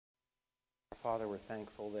Father, we're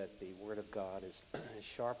thankful that the Word of God is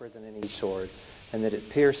sharper than any sword, and that it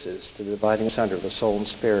pierces to the dividing asunder of the soul and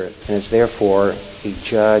spirit, and is therefore a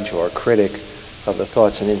judge or critic of the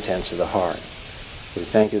thoughts and intents of the heart. We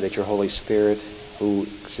thank you that your Holy Spirit, who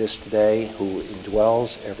exists today, who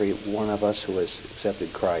indwells every one of us who has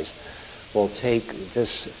accepted Christ, will take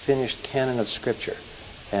this finished canon of Scripture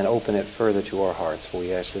and open it further to our hearts. For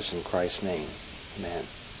we ask this in Christ's name. Amen.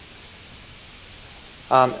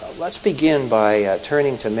 Let's begin by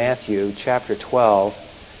turning to Matthew chapter 12,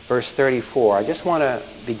 verse 34. I just want to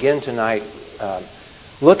begin tonight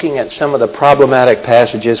looking at some of the problematic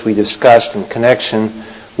passages we discussed in connection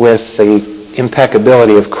with the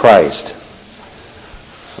impeccability of Christ.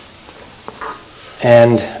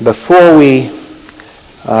 And before we,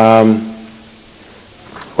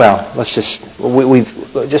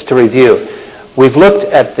 just to review, we've looked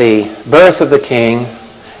at the birth of the King,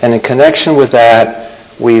 and in connection with that,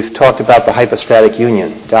 we've talked about the hypostatic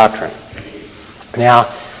union doctrine. Now,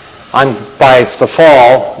 by the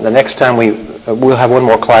fall, the next time we'll have one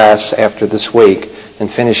more class after this week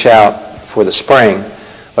and finish out for the spring.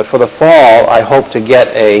 But for the fall, I hope to get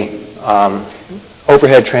a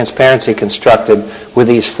overhead transparency constructed with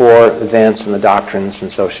these four events and the doctrines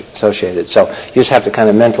associated. So you just have to kind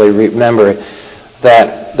of mentally remember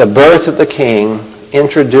that the birth of the King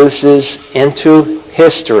introduces into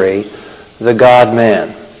history the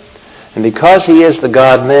God-man. And because he is the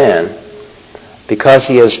God-man, because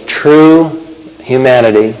he is true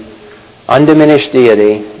humanity, undiminished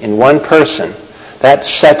deity in one person, that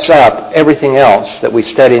sets up everything else that we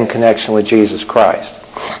study in connection with Jesus Christ.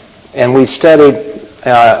 And we studied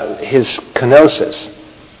his kenosis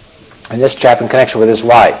in this chapter in connection with his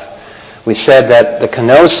life. We said that the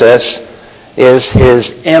kenosis is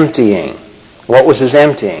his emptying. What was his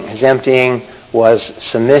emptying? His emptying was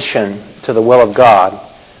submission to the will of God,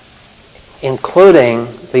 including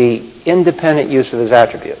the independent use of his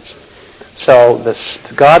attributes. So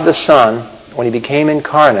God the Son, when he became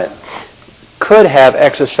incarnate, could have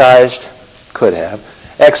exercised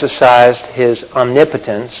his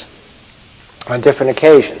omnipotence on different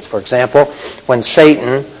occasions. For example, when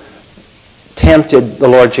Satan tempted the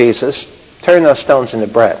Lord Jesus, turn those stones into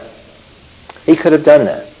bread. He could have done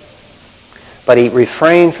that. But he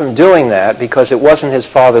refrained from doing that because it wasn't his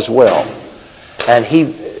Father's will. And he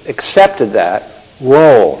accepted that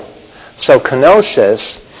role. So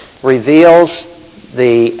kenosis reveals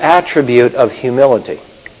the attribute of humility.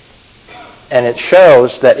 And it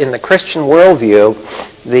shows that in the Christian worldview,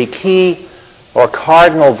 the key or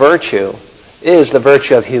cardinal virtue is the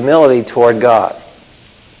virtue of humility toward God,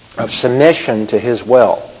 of submission to his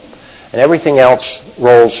will. And everything else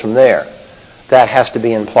rolls from there. That has to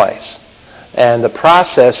be in place. And the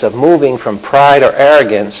process of moving from pride or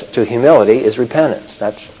arrogance to humility is repentance.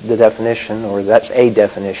 That's the definition, or that's a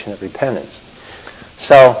definition of repentance.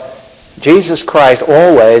 So Jesus Christ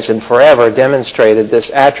always and forever demonstrated this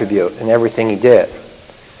attribute in everything he did.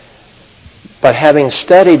 But having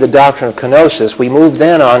studied the doctrine of kenosis, we move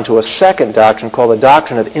then on to a second doctrine called the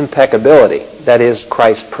doctrine of impeccability. That is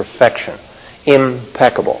Christ's perfection.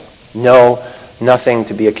 Impeccable. Nothing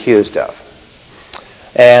to be accused of.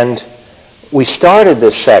 And we started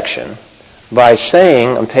this section by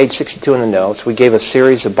saying, on page 62 in the notes, we gave a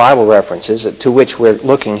series of Bible references to which we're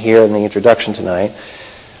looking here in the introduction tonight,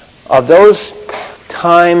 of those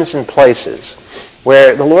times and places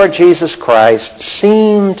where the Lord Jesus Christ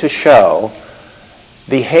seemed to show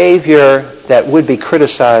behavior that would be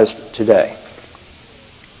criticized today.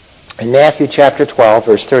 In Matthew chapter 12,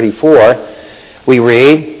 verse 34, we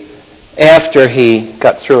read, after he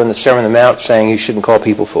got through in the Sermon on the Mount saying you shouldn't call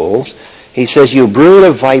people fools, he says, "You brood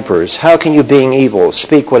of vipers, how can you, being evil,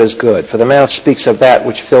 speak what is good? For the mouth speaks of that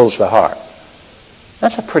which fills the heart."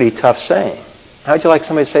 That's a pretty tough saying. How would you like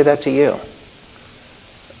somebody to say that to you?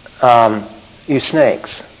 You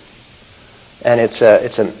snakes. And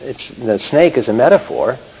the snake is a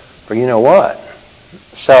metaphor for you know what.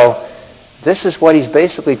 So this is what he's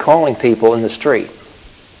basically calling people in the street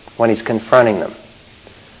when he's confronting them.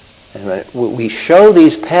 And we show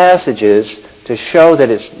these passages to show that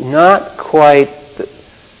it's not quite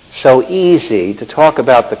so easy to talk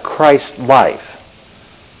about the Christ life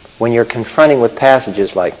when you're confronting with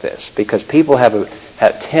passages like this, because people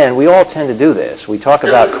we all tend to do this. We talk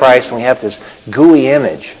about Christ and we have this gooey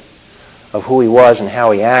image of who he was and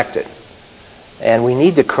how he acted. And we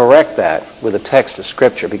need to correct that with a text of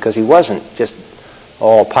Scripture, because he wasn't just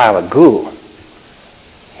all a pile of goo.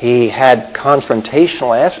 He had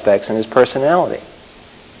confrontational aspects in his personality.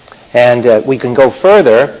 And we can go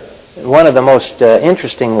further. One of the most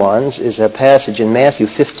interesting ones is a passage in Matthew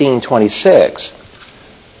 15:26,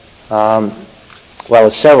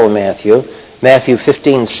 It's several in Matthew. Matthew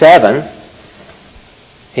 15:7,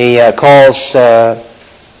 he calls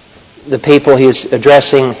the people he's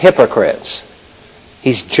addressing hypocrites.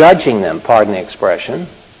 He's judging them, pardon the expression.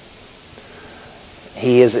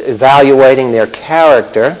 He is evaluating their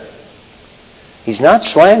character. He's not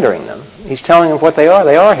slandering them. He's telling them what they are.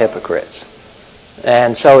 They are hypocrites.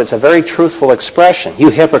 And so it's a very truthful expression. You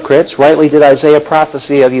hypocrites, rightly did Isaiah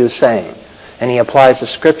prophesy of you, saying. And he applies the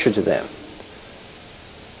scripture to them.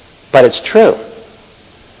 But it's true.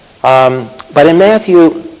 But in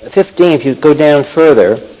Matthew 15, if you go down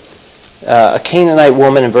further, a Canaanite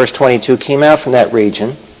woman in verse 22 came out from that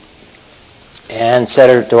region and said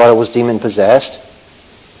her daughter was demon-possessed.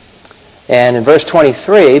 And in verse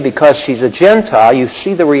 23, because she's a Gentile, you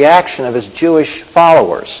see the reaction of his Jewish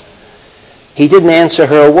followers. He didn't answer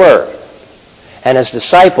her a word. And his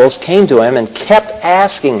disciples came to him and kept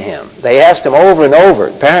asking him. They asked him over and over.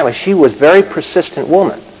 Apparently she was a very persistent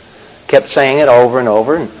woman. Kept saying it over and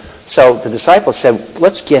over. And so the disciples said,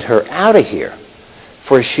 let's get her out of here,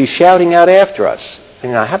 for she's shouting out after us.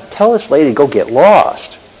 And I have to tell this lady to go get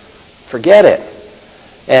lost. Forget it.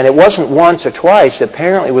 And it wasn't once or twice.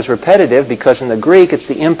 Apparently it was repetitive, because in the Greek it's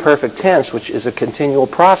the imperfect tense, which is a continual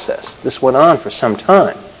process. This went on for some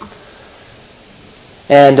time.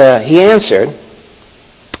 And he answered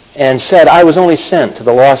and said, I was only sent to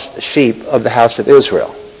the lost sheep of the house of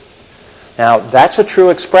Israel. Now, that's a true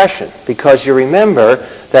expression, because you remember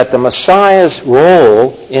that the Messiah's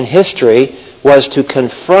role in history was to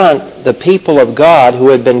confront the people of God who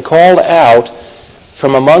had been called out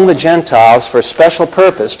from among the Gentiles for a special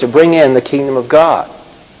purpose, to bring in the kingdom of God.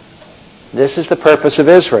 This is the purpose of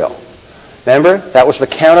Israel. Remember, that was the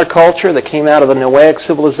counterculture that came out of the Noahic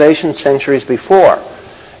civilization centuries before.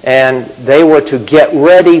 And they were to get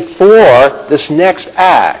ready for this next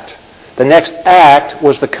act. The next act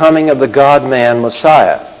was the coming of the God-man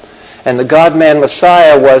Messiah. And the God-man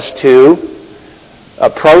Messiah was to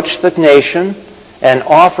approach the nation and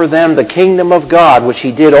offer them the kingdom of God, which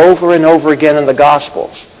he did over and over again in the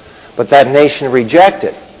Gospels. But that nation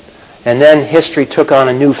rejected. And then history took on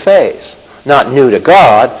a new phase. Not new to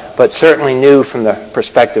God, but certainly new from the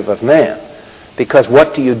perspective of man. Because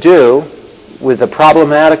what do you do with the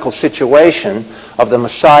problematical situation of the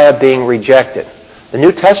Messiah being rejected? The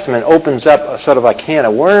New Testament opens up a sort of a can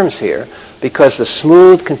of worms here, because the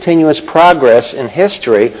smooth, continuous progress in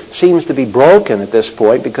history seems to be broken at this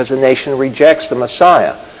point, because the nation rejects the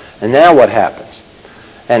Messiah. And now what happens?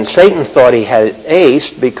 And Satan thought he had it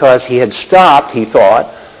aced, because he had stopped, he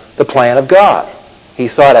thought, the plan of God. He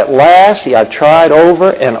thought at last he had tried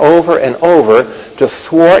over and over and over to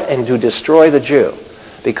thwart and to destroy the Jew.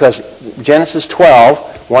 Because Genesis 12,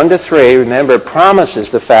 1-3, remember, promises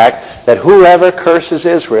the fact that whoever curses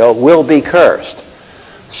Israel will be cursed.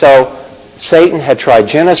 So Satan had tried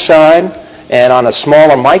genocide, and on a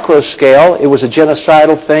smaller micro scale, it was a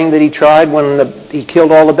genocidal thing that he tried when he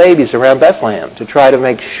killed all the babies around Bethlehem, to try to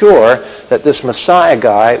make sure that this Messiah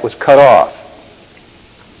guy was cut off.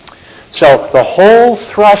 So the whole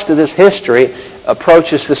thrust of this history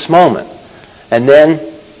approaches this moment. And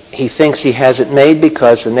then he thinks he has it made,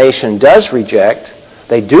 because the nation does reject.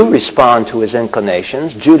 They do respond to his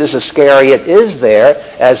inclinations. Judas Iscariot is there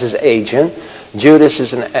as his agent. Judas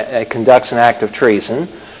conducts an act of treason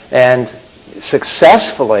and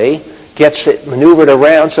successfully gets it maneuvered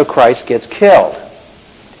around so Christ gets killed,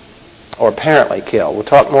 or apparently killed. We'll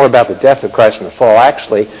talk more about the death of Christ in the fall.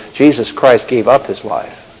 Actually, Jesus Christ gave up his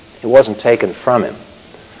life. It wasn't taken from him.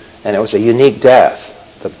 And it was a unique death.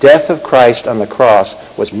 The death of Christ on the cross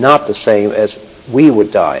was not the same as we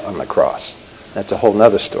would die on the cross. That's a whole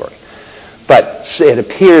other story. But it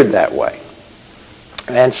appeared that way.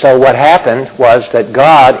 And so what happened was that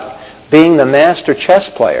God, being the master chess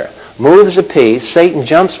player, moves a piece. Satan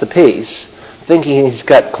jumps the piece, thinking he's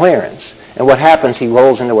got clearance. And what happens, he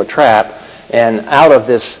rolls into a trap, and out of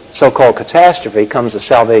this so-called catastrophe comes the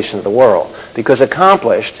salvation of the world. Because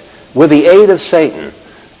accomplished, with the aid of Satan,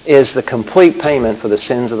 is the complete payment for the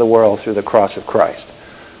sins of the world through the cross of Christ.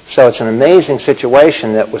 So it's an amazing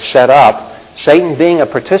situation that was set up, Satan being a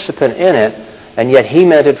participant in it, and yet he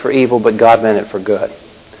meant it for evil, but God meant it for good.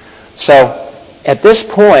 So at this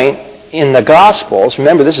point in the Gospels,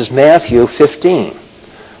 remember this is Matthew 15,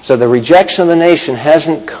 so the rejection of the nation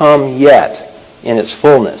hasn't come yet in its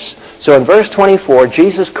fullness. So in verse 24,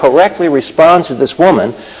 Jesus correctly responds to this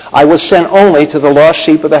woman, I was sent only to the lost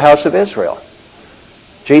sheep of the house of Israel.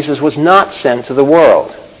 Jesus was not sent to the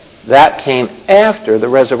world. That came after the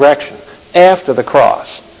resurrection, after the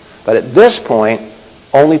cross. But at this point,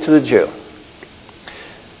 only to the Jew.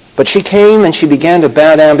 But she came and she began to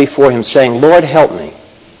bow down before him, saying, Lord, help me.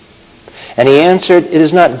 And he answered, "It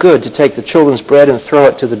is not good to take the children's bread and throw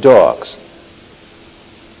it to the dogs."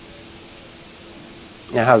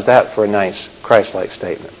 Now, how's that for a nice Christ-like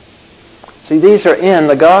statement? See, these are in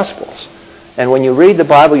the Gospels. And when you read the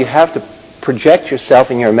Bible, you have to project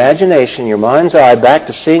yourself in your imagination, your mind's eye, back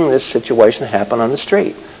to seeing this situation happen on the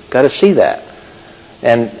street. Got to see that.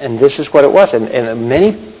 And this is what it was. And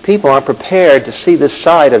many people aren't prepared to see this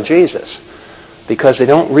side of Jesus because they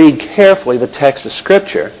don't read carefully the text of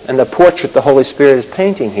Scripture and the portrait the Holy Spirit is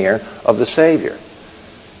painting here of the Savior.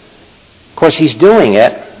 Of course, he's doing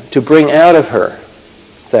it to bring out of her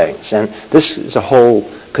things. And this is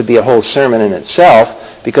could be a whole sermon in itself,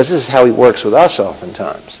 because this is how he works with us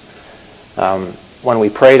oftentimes. When we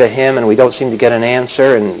pray to him and we don't seem to get an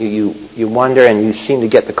answer, and you wonder and you seem to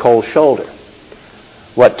get the cold shoulder.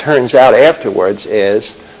 What turns out afterwards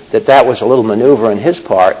is that was a little maneuver on his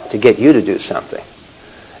part to get you to do something.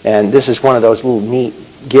 And this is one of those little neat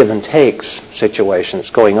give and takes situations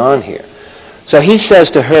going on here. So he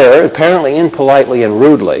says to her, apparently impolitely and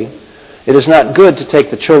rudely, "It is not good to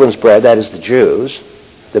take the children's bread," that is the Jews.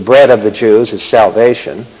 The bread of the Jews is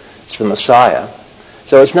salvation. It's the Messiah.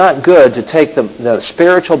 So it's not good to take the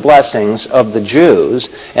spiritual blessings of the Jews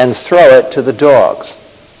and throw it to the dogs.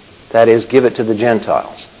 That is, give it to the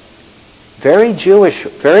Gentiles. Very Jewish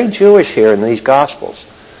here in these Gospels.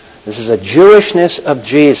 This is a Jewishness of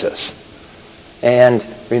Jesus. And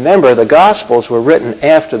remember, the Gospels were written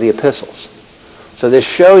after the epistles. So this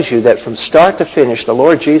shows you that from start to finish, the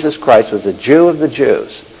Lord Jesus Christ was a Jew of the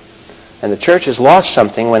Jews. And the church has lost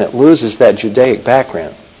something when it loses that Judaic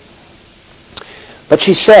background. But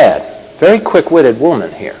she said, very quick-witted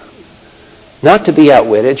woman here. Not to be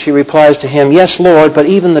outwitted, she replies to him, "Yes, Lord, but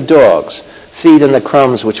even the dogs feed on the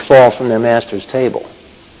crumbs which fall from their master's table."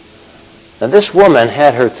 Now this woman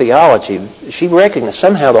had her theology. She recognized,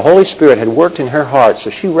 somehow the Holy Spirit had worked in her heart,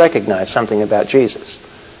 so she recognized something about Jesus.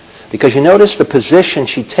 Because you notice the position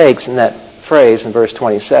she takes in that phrase in verse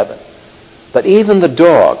 27. "But even the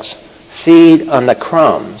dogs feed on the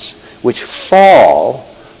crumbs which fall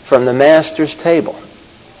from the master's table."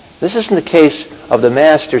 This isn't the case of the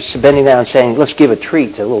master bending down and saying, "Let's give a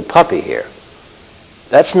treat to a little puppy here."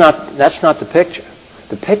 That's not the picture.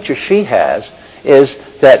 The picture she has is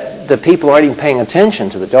that the people aren't even paying attention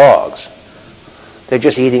to the dogs. They're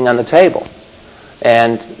just eating on the table.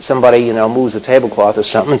 And somebody, moves the tablecloth or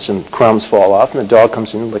something, and some crumbs fall off, and the dog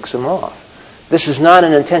comes in and licks them off. This is not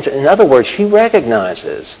an intention. In other words, she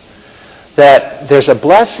recognizes that there's a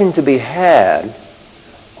blessing to be had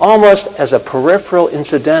almost as a peripheral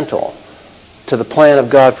incidental to the plan of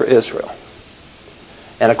God for Israel.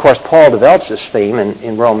 And of course, Paul develops this theme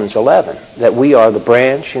in Romans 11, that we are the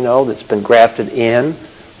branch, that's been grafted in,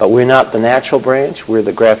 but we're not the natural branch, we're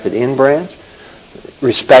the grafted in branch,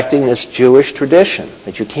 respecting this Jewish tradition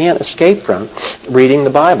that you can't escape from reading the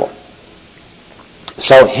Bible.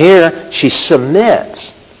 So here she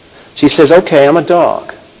submits. She says, "Okay, I'm a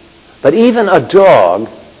dog. But even a dog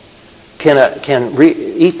can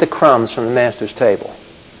eat the crumbs from the master's table."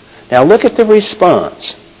 Now look at the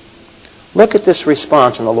response. Look at this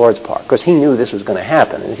response on the Lord's part, because he knew this was going to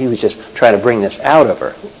happen, and he was just trying to bring this out of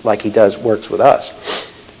her, like he works with us.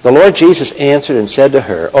 "The Lord Jesus answered and said to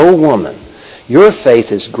her, 'O woman, your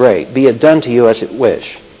faith is great. Be it done to you as it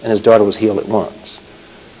wish.' And his daughter was healed at once."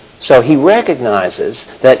 So he recognizes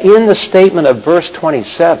that in the statement of verse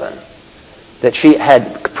 27, that she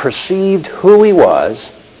had perceived who he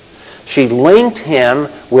was. She linked him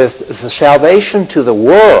with the salvation to the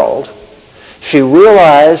world. She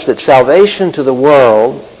realized that salvation to the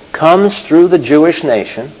world comes through the Jewish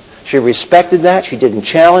nation. She respected that. She didn't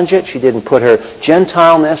challenge it. She didn't put her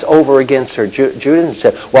Gentileness over against her Judaism and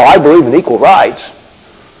said, "Well, I believe in equal rights."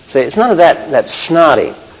 See, it's none of that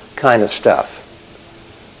snotty kind of stuff.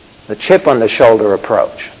 The chip on the shoulder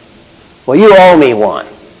approach. "Well, you owe me one."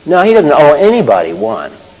 No, he doesn't owe anybody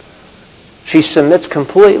one. She submits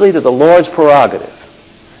completely to the Lord's prerogative.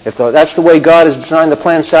 If that's the way God has designed the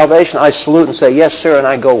plan of salvation, I salute and say, "Yes, sir," and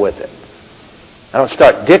I go with it. I don't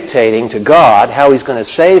start dictating to God how he's going to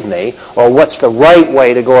save me or what's the right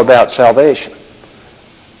way to go about salvation.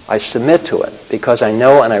 I submit to it because I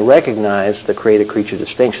know and I recognize the creator-creature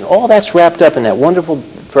distinction. All that's wrapped up in that wonderful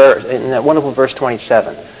verse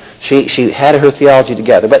 27. She had her theology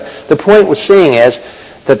together. But the point we're seeing is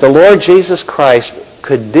that the Lord Jesus Christ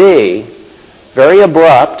could be very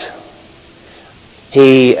abrupt.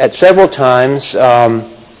 He, at several times,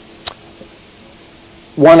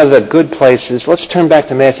 one of the good places, let's turn back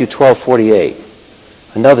to Matthew 12:48,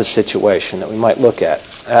 another situation that we might look at.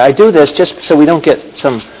 I do this just so we don't get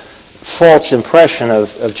some false impression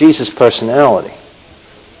of Jesus' personality.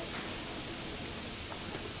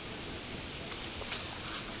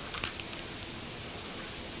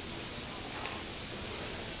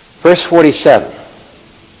 Verse 47,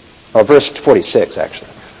 or verse 46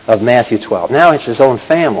 actually, of Matthew 12. Now it's his own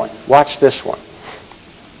family. Watch this one.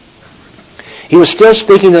 He was still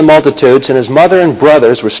speaking to the multitudes, and his mother and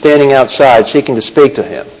brothers were standing outside seeking to speak to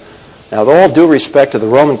him. Now, with all due respect to the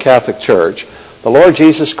Roman Catholic Church, the Lord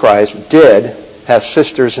Jesus Christ did have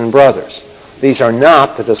sisters and brothers. These are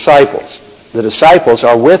not the disciples. The disciples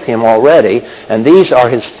are with him already, and these are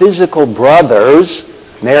his physical brothers.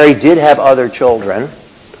 Mary did have other children.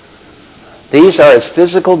 These are his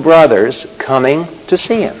physical brothers coming to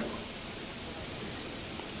see him.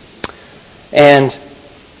 And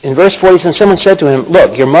in verse 47, someone said to him,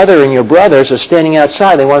 "Look, your mother and your brothers are standing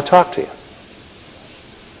outside. They want to talk to you."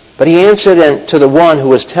 But he answered to the one who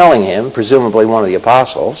was telling him, presumably one of the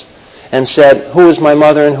apostles, and said, "Who is my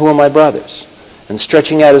mother and who are my brothers?" And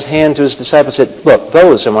stretching out his hand to his disciples said, "Look,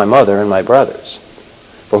 those are my mother and my brothers.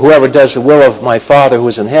 For whoever does the will of my Father who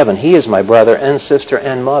is in heaven, he is my brother and sister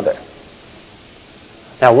and mother."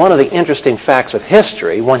 Now, one of the interesting facts of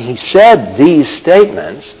history, when he said these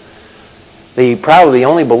statements, probably the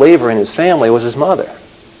only believer in his family was his mother.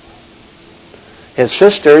 His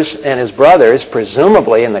sisters and his brothers,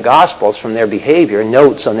 presumably in the Gospels from their behavior,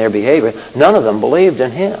 notes on their behavior, none of them believed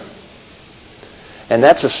in him. And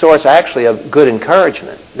that's a source actually of good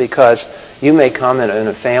encouragement, because you may come in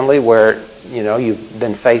a family where, you've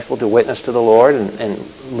been faithful to witness to the Lord and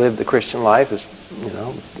live the Christian life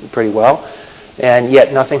pretty well, and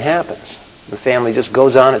yet nothing happens. The family just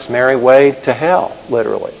goes on its merry way to hell,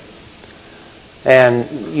 literally.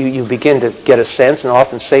 And you begin to get a sense, and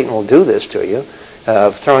often Satan will do this to you,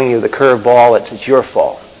 of throwing you the curveball. It's your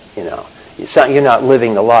fault. You're not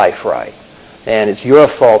living the life right. And it's your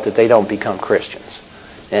fault that they don't become Christians.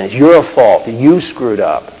 And it's your fault that you screwed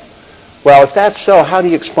up. Well, if that's so, how do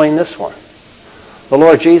you explain this one? The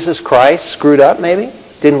Lord Jesus Christ screwed up, maybe?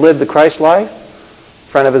 Didn't live the Christ life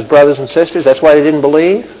in front of his brothers and sisters? That's why they didn't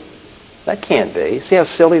believe? That can't be. See how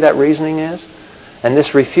silly that reasoning is? And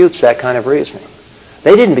this refutes that kind of reasoning.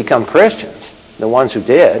 They didn't become Christians, the ones who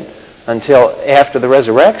did, until after the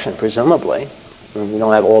resurrection, presumably. We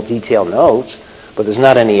don't have all detailed notes, but there's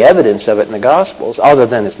not any evidence of it in the Gospels other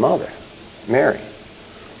than his mother, Mary.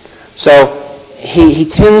 So he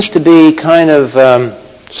tends to be kind of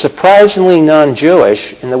surprisingly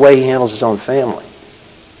non-Jewish in the way he handles his own family.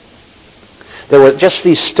 There were just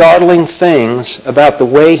these startling things about the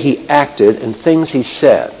way he acted and things he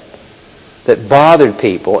said that bothered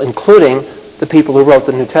people, including the people who wrote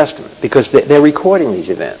the New Testament, because they're recording these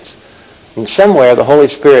events. And somewhere the Holy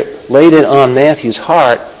Spirit laid it on Matthew's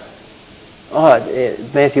heart.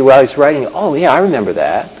 Matthew, while he's writing, I remember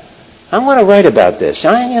that. I want to write about this.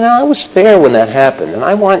 I was there when that happened, and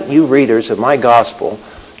I want you readers of my gospel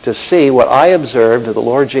to see what I observed of the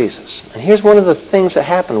Lord Jesus. And here's one of the things that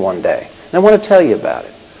happened one day, and I want to tell you about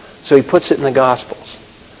it. So he puts it in the Gospels.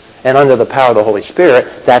 And under the power of the Holy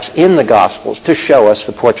Spirit, that's in the Gospels to show us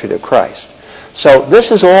the portrait of Christ. So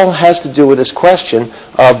this all has to do with this question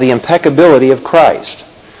of the impeccability of Christ,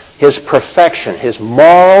 his perfection, his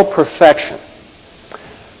moral perfection.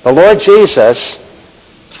 The Lord Jesus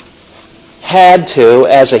had to,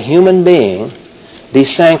 as a human being, be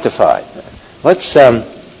sanctified. Let's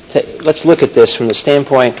look at this from the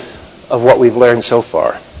standpoint of what we've learned so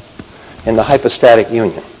far in the hypostatic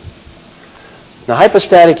union. In the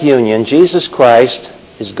hypostatic union, Jesus Christ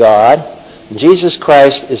is God, and Jesus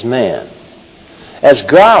Christ is man. As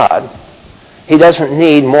God, he doesn't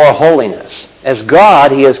need more holiness. As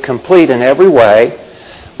God, he is complete in every way.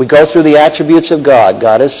 We go through the attributes of God.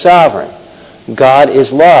 God is sovereign. God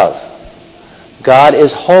is love. God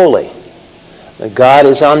is holy. God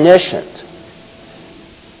is omniscient.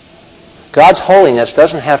 God's holiness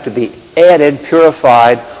doesn't have to be added,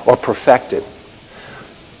 purified, or perfected.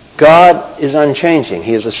 God is unchanging.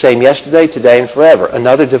 He is the same yesterday, today, and forever.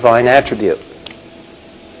 Another divine attribute.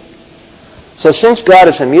 So since God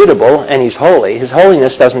is immutable and he's holy, his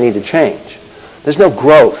holiness doesn't need to change. There's no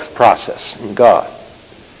growth process in God.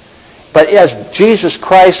 But as Jesus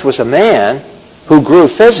Christ was a man who grew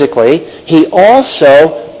physically, he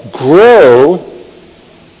also grew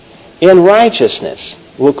in righteousness.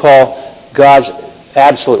 We'll call God's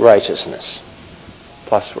absolute righteousness,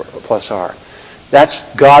 plus R. That's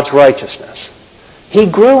God's righteousness. He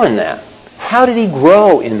grew in that. How did he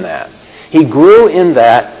grow in that? He grew in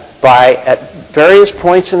that by, at various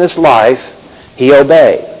points in his life, he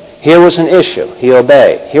obeyed. Here was an issue, he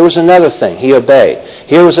obeyed. Here was another thing, he obeyed.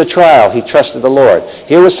 Here was a trial, he trusted the Lord.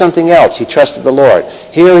 Here was something else, he trusted the Lord.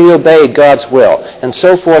 Here he obeyed God's will, and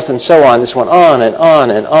so forth and so on. This went on and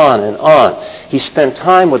on and on and on. He spent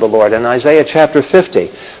time with the Lord. In Isaiah chapter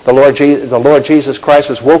 50, the Lord Jesus Christ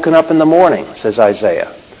was woken up in the morning, says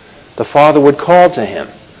Isaiah. the Father would call to him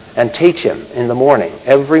and teach him in the morning,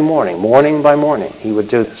 every morning, morning by morning, he would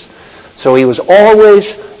do this. So he was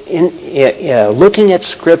always looking at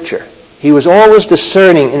Scripture. He was always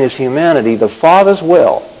discerning in his humanity the Father's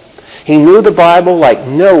will. He knew the Bible like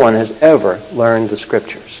no one has ever learned the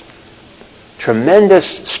Scriptures. Tremendous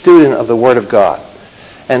student of the Word of God.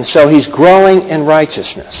 And so he's growing in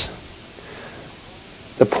righteousness.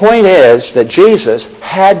 The point is that Jesus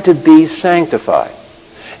had to be sanctified.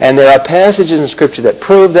 And there are passages in Scripture that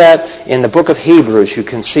prove that. In the book of Hebrews, you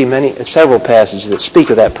can see several passages that speak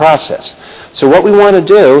of that process. So what we want to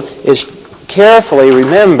do is carefully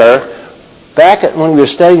remember, when we were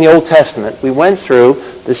studying the Old Testament, we went through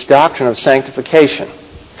this doctrine of sanctification.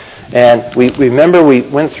 And we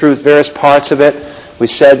went through various parts of it. We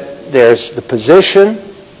said there's the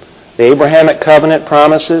position, the Abrahamic covenant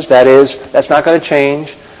promises, that's not going to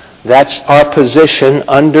change. That's our position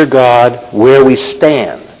under God, where we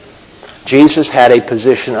stand. Jesus had a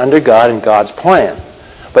position under God in God's plan.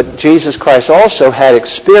 But Jesus Christ also had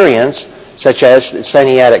experience, such as the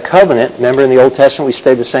Sinaitic covenant. Remember in the Old Testament we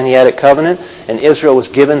studied the Sinaitic covenant, and Israel was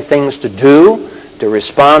given things to do, to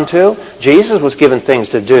respond to. Jesus was given things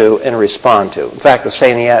to do and respond to. In fact, the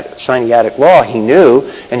Sinaitic law he knew,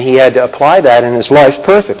 and he had to apply that in his life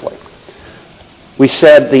perfectly. We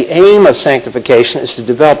said the aim of sanctification is to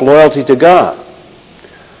develop loyalty to God.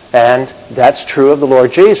 And that's true of the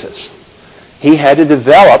Lord Jesus. He had to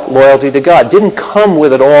develop loyalty to God. It didn't come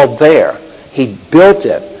with it all there. He built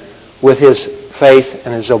it with his faith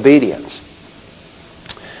and his obedience.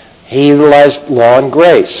 He utilized law and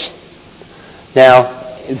grace.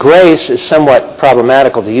 Now, grace is somewhat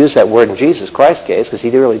problematical to use that word in Jesus Christ's case, because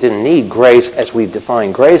he really didn't need grace as we've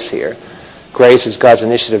defined grace here. Grace is God's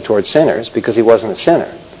initiative towards sinners, because he wasn't a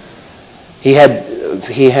sinner. He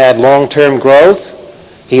had long-term growth.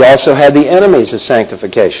 He also had the enemies of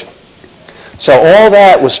sanctification. So all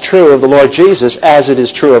that was true of the Lord Jesus as it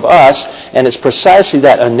is true of us, and it's precisely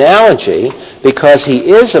that analogy, because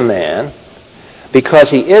he is a man,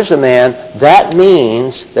 that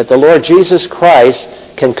means that the Lord Jesus Christ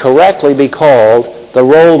can correctly be called the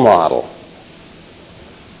role model.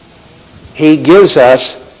 He gives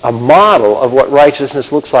us a model of what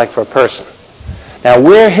righteousness looks like for a person. Now,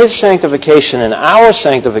 where his sanctification and our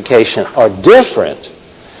sanctification are different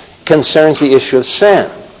concerns the issue of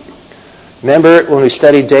sin. Remember when we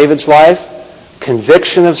studied David's life?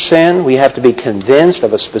 Conviction of sin. We have to be convinced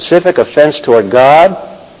of a specific offense toward God,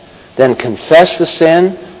 then confess the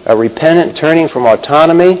sin, a repentant turning from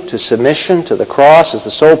autonomy to submission to the cross as the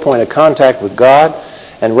sole point of contact with God,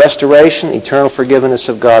 and restoration, eternal forgiveness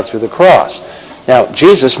of God through the cross. Now,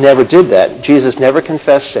 Jesus never did that. Jesus never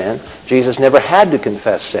confessed sin. Jesus never had to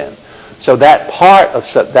confess sin. So that part of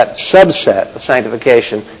that subset of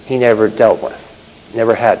sanctification, he never dealt with.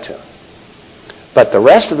 Never had to. But the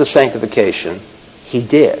rest of the sanctification, he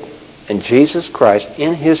did. And Jesus Christ,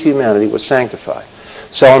 in his humanity, was sanctified.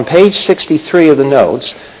 So on page 63 of the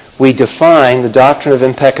notes, we define the doctrine of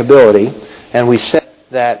impeccability, and we said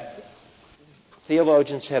that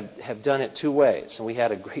theologians have done it two ways. And we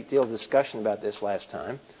had a great deal of discussion about this last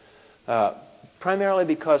time, primarily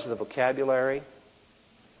because of the vocabulary.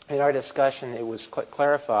 In our discussion, it was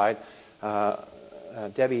clarified.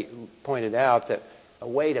 Debbie pointed out that a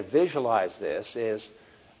way to visualize this is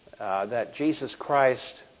that Jesus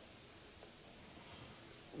Christ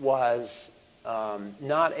was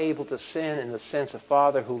not able to sin in the sense a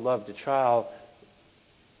father who loved a child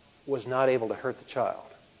was not able to hurt the child.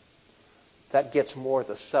 That gets more at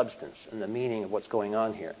the substance and the meaning of what's going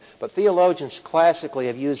on here. But theologians classically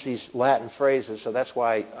have used these Latin phrases, so that's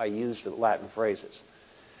why I use the Latin phrases.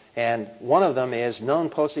 And one of them is non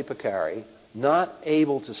posse peccare, not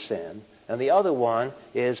able to sin. And the other one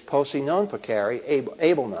is posse non peccare,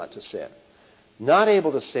 able not to sin. Not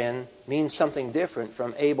able to sin means something different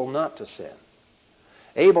from able not to sin.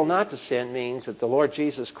 Able not to sin means that the Lord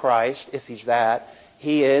Jesus Christ, if he's that,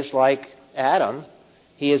 he is like Adam.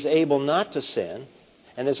 He is able not to sin,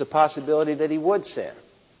 and there's a possibility that he would sin.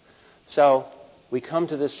 So we come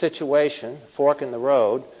to this situation, fork in the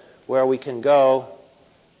road, where we can go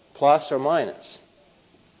plus or minus.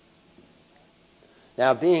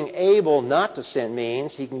 Now, being able not to sin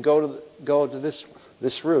means he can go to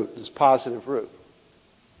this route, this positive route.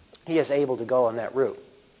 He is able to go on that route.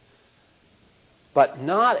 But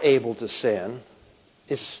not able to sin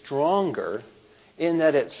is stronger in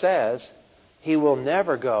that it says he will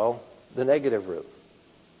never go the negative route.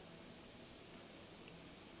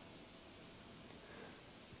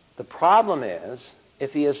 The problem is,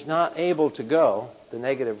 if he is not able to go the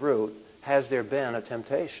negative route, has there been a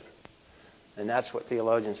temptation? And that's what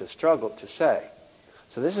theologians have struggled to say.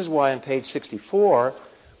 So this is why on page 64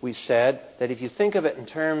 we said that if you think of it in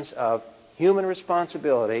terms of human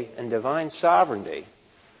responsibility and divine sovereignty,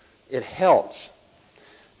 it helps.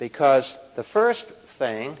 Because the first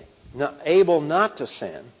thing, able not to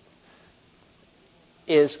sin,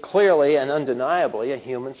 is clearly and undeniably a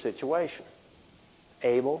human situation.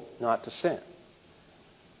 Able not to sin.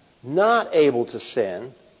 Not able to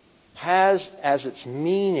sin has as its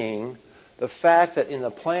meaning the fact that in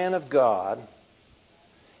the plan of God,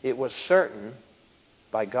 it was certain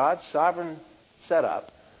by God's sovereign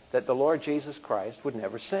setup that the Lord Jesus Christ would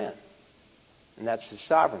never sin. And that's His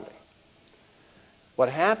sovereignty. What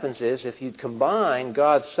happens is if you combine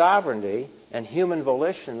God's sovereignty and human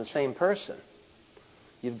volition in the same person,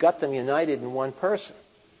 you've got them united in one person.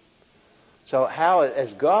 So how,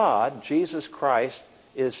 as God, Jesus Christ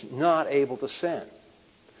is not able to sin.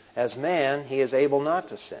 As man, He is able not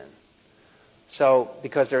to sin. So,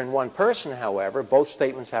 because they're in one person, however, both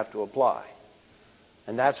statements have to apply.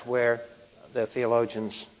 And that's where the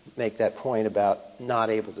theologians make that point about not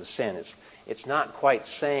able to sin. It's not quite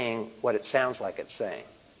saying what it sounds like it's saying.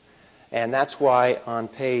 And that's why on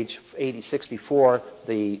page 64,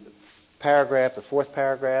 the paragraph, the fourth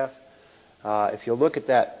paragraph, if you look at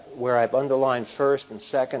that where I've underlined first and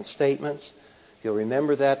second statements, you'll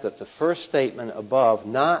remember that the first statement above,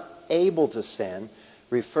 not able to sin,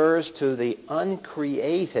 refers to the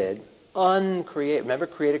uncreated, remember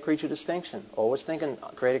creator-creature distinction. Always thinking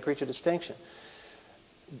creator-creature distinction.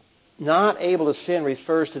 Not able to sin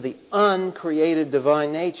refers to the uncreated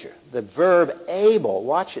divine nature. The verb able,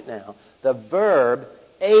 watch it now, the verb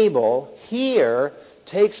able here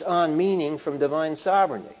takes on meaning from divine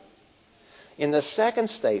sovereignty. In the second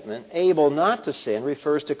statement, able not to sin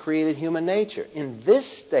refers to created human nature. In this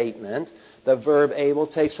statement, the verb able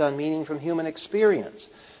takes on meaning from human experience.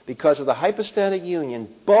 Because of the hypostatic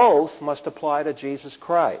union, both must apply to Jesus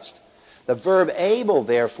Christ. The verb able,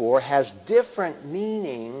 therefore, has different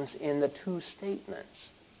meanings in the two statements.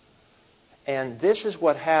 And this is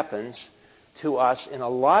what happens to us in a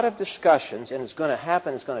lot of discussions, and it's going to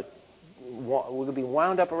happen, we're going to be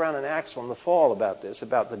wound up around an axle in the fall about this,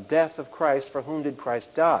 about the death of Christ. For whom did Christ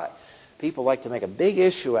die? People like to make a big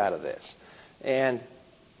issue out of this. And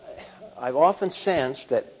I've often sensed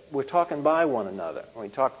that we're talking by one another when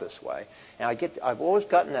we talk this way. And I've always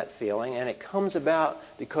gotten that feeling, and it comes about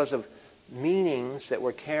because of meanings that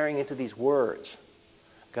we're carrying into these words.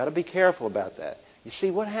 Got to be careful about that. You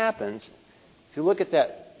see, what happens, if you look at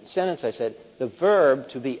that sentence I said, the verb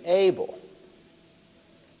to be able,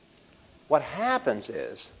 what happens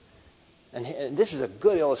is, and this is a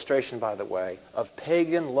good illustration, by the way, of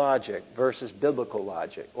pagan logic versus biblical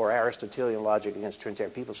logic, or Aristotelian logic against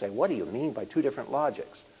Trinitarian. People say, what do you mean by two different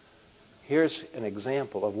logics? Here's an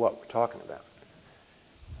example of what we're talking about.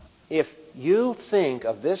 If you think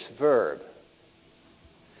of this verb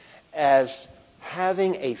as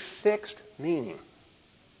having a fixed meaning,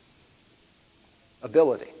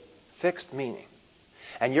 ability, fixed meaning,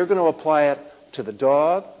 and you're going to apply it to the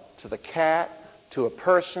dog, to the cat, to a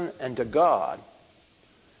person, and to God,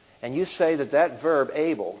 and you say that that verb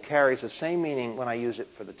able carries the same meaning when I use it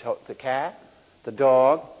for the cat, the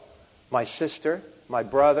dog, my sister, my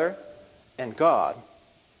brother, and God,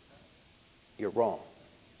 you're wrong.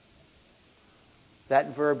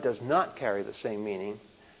 That verb does not carry the same meaning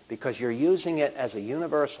because you're using it as a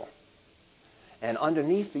universal. And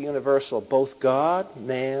underneath the universal, both God,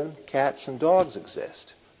 man, cats, and dogs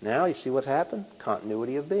exist. Now, you see what happened?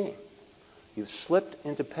 Continuity of being. You've slipped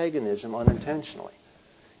into paganism unintentionally.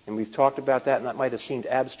 And we've talked about that, and that might have seemed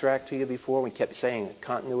abstract to you before. We kept saying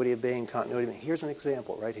continuity of being, continuity of being. Here's an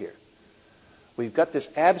example right here. We've got this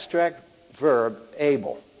abstract verb,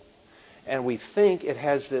 able, and we think it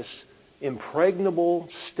has this impregnable,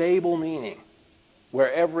 stable meaning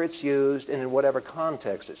wherever it's used and in whatever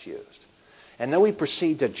context it's used. And then we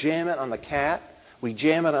proceed to jam it on the cat, we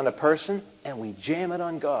jam it on a person, and we jam it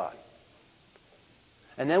on God.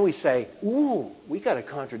 And then we say, ooh, we got a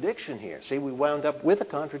contradiction here. See, we wound up with a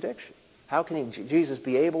contradiction. How can Jesus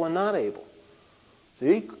be able and not able?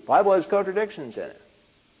 See, the Bible has contradictions in it.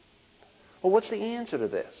 Well, what's the answer to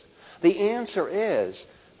this? The answer is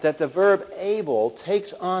that the verb able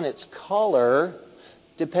takes on its color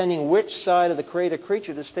depending which side of the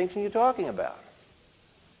creator-creature distinction you're talking about.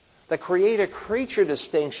 The creator-creature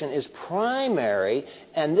distinction is primary,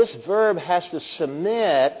 and this verb has to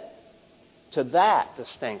submit to that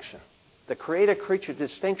distinction. The creator-creature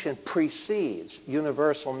distinction precedes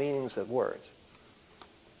universal meanings of words.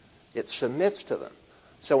 It submits to them.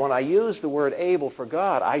 So when I use the word able for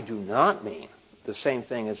God, I do not mean the same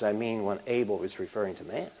thing as I mean when able is referring to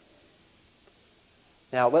man.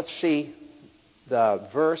 Now let's see the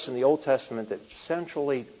verse in the Old Testament that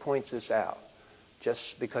centrally points this out.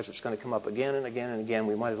 Just because it's going to come up again and again and again,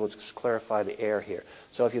 we might as well just clarify the air here.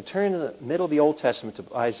 So if you turn to the middle of the Old Testament to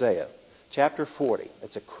Isaiah, chapter 40,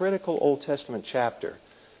 it's a critical Old Testament chapter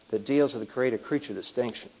that deals with the creator-creature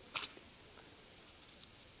distinction.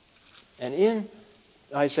 And in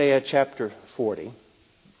Isaiah chapter 40,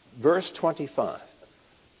 verse 25,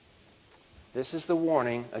 this is the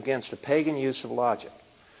warning against the pagan use of logic,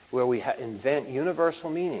 where we invent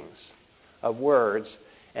universal meanings of words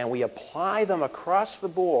and we apply them across the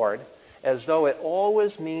board as though it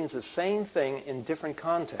always means the same thing in different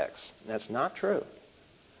contexts. That's not true.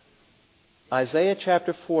 Isaiah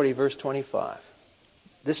chapter 40, verse 25.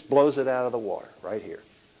 This blows it out of the water right here.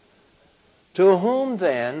 To whom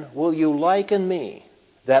then will you liken me,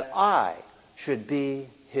 that I should be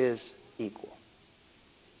his equal?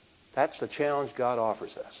 That's the challenge God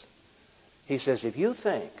offers us. He says, if you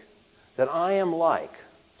think that I am like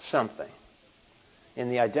something in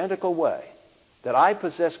the identical way, that I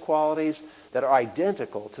possess qualities that are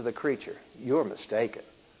identical to the creature, you're mistaken.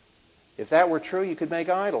 If that were true, you could make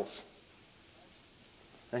idols.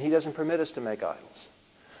 And he doesn't permit us to make idols.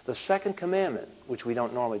 The second commandment, which we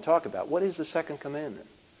don't normally talk about, what is the second commandment?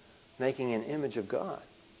 Making an image of God.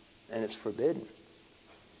 And it's forbidden.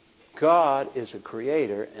 God is a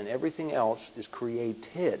creator and everything else is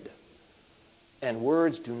created. And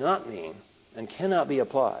words do not mean and cannot be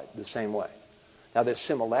applied the same way. Now there's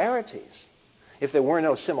similarities. If there were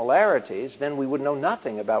no similarities, then we would know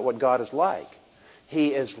nothing about what God is like. He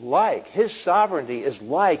is like, his sovereignty is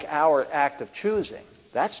like our act of choosing.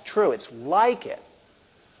 That's true. It's like it.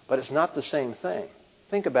 But it's not the same thing.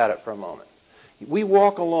 Think about it for a moment. We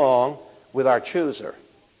walk along with our chooser.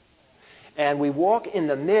 And we walk in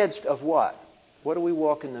the midst of what? What do we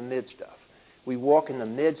walk in the midst of? We walk in the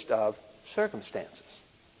midst of circumstances.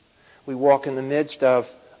 We walk in the midst of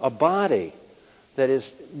a body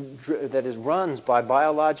that runs by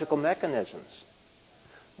biological mechanisms.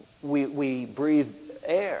 We breathe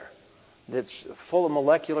air that's full of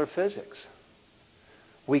molecular physics.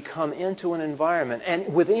 We come into an environment,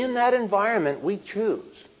 and within that environment, we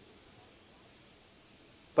choose.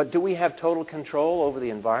 But do we have total control over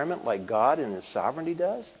the environment like God in His sovereignty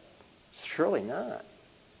does? Surely not.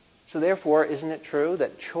 So therefore, isn't it true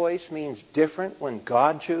that choice means different when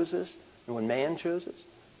God chooses and when man chooses?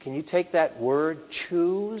 Can you take that word,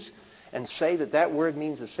 choose, and say that that word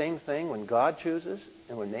means the same thing when God chooses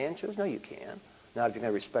and when man chooses? No, you can't. Not if you're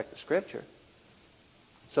going to respect the Scripture.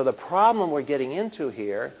 So the problem we're getting into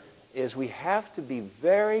here is we have to be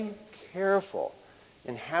very careful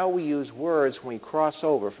in how we use words when we cross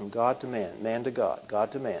over from God to man to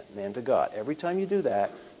God to man to God. Every time you do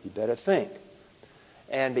that, you better think.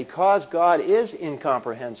 And because God is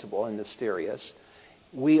incomprehensible and mysterious,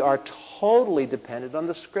 we are totally dependent on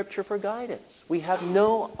the Scripture for guidance. We have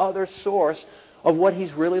no other source of what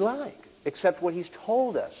He's really like, except what He's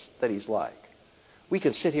told us that He's like. We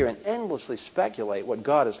can sit here and endlessly speculate what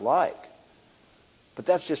God is like, but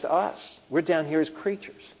that's just us. We're down here as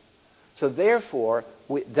creatures. So therefore,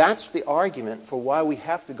 that's the argument for why we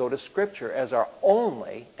have to go to Scripture as our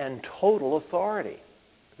only and total authority.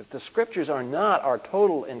 If the Scriptures are not our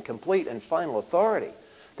total and complete and final authority,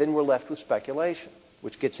 then we're left with speculation,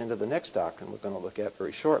 which gets into the next doctrine we're going to look at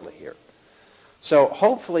very shortly here. So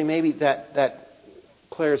hopefully maybe that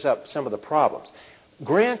clears up some of the problems.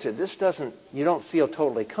 Granted, you don't feel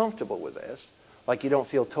totally comfortable with this, like you don't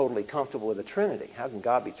feel totally comfortable with the Trinity. How can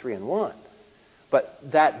God be three in one? But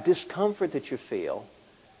that discomfort that you feel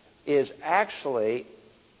is actually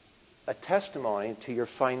a testimony to your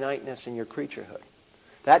finiteness and your creaturehood.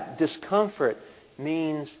 That discomfort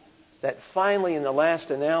means that finally in the last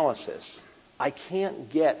analysis, I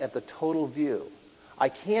can't get at the total view. I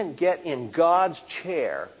can't get in God's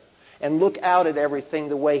chair and look out at everything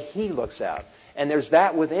the way He looks out. And there's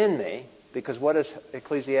that within me, because what does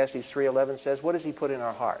Ecclesiastes 3:11 says? What does He put in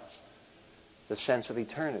our hearts? The sense of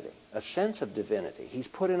eternity, a sense of divinity. He's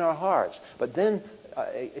put in our hearts. But then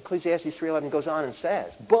Ecclesiastes 3:11 goes on and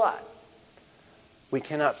says, but we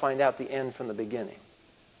cannot find out the end from the beginning.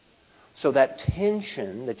 So that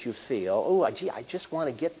tension that you feel, I just want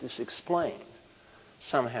to get this explained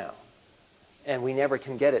somehow. And we never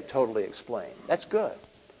can get it totally explained. That's good.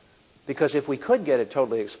 Because if we could get it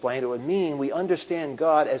totally explained, it would mean we understand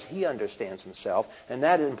God as He understands Himself, and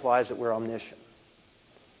that implies that we're omniscient.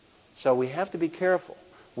 So we have to be careful.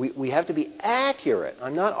 We have to be accurate.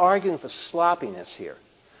 I'm not arguing for sloppiness here.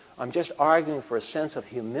 I'm just arguing for a sense of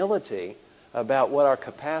humility about what our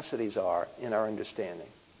capacities are in our understanding.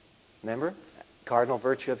 Remember? Cardinal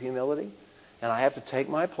virtue of humility. And I have to take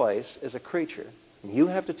my place as a creature You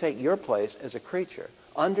have to take your place as a creature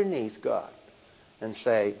underneath God and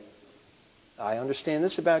say, I understand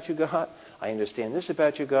this about you, God. I understand this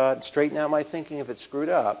about you, God. Straighten out my thinking if it's screwed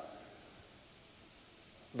up.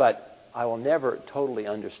 But I will never totally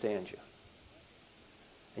understand you.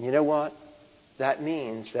 And you know what? That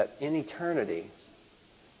means that in eternity,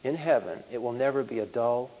 in heaven, it will never be a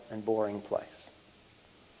dull and boring place.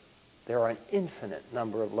 There are an infinite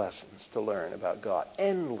number of lessons to learn about God,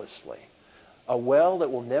 endlessly. A well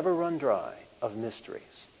that will never run dry of mysteries,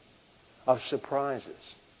 of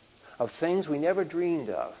surprises, of things we never dreamed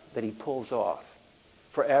of that He pulls off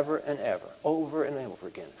forever and ever, over and over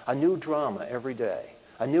again. A new drama every day,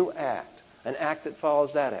 a new act, an act that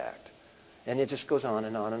follows that act. And it just goes on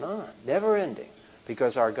and on and on, never ending,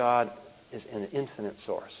 because our God is an infinite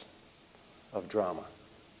source of drama.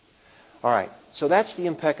 All right, so that's the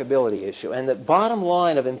impeccability issue. And the bottom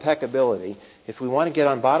line of impeccability, if we want to get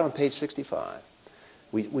on bottom of page 65,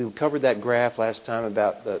 we covered that graph last time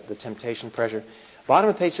about the temptation pressure. Bottom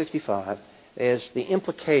of page 65 is the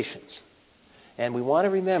implications. And we want to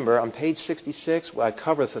remember on page 66, I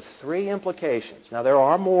cover the 3 implications. Now, there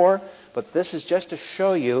are more, but this is just to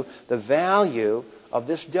show you the value of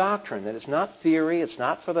this doctrine, that it's not theory, it's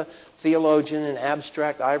not for the theologian in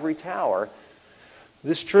abstract ivory tower.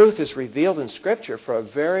 This truth is revealed in Scripture for a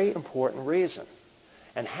very important reason.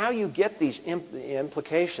 And how you get these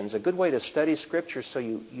implications, a good way to study Scripture so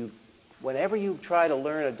you whenever you try to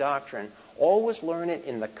learn a doctrine, always learn it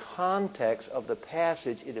in the context of the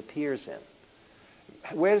passage it appears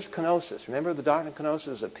in. Where's kenosis? Remember, the doctrine of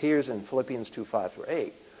kenosis appears in Philippians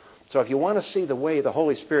 2:5-8. So if you want to see the way the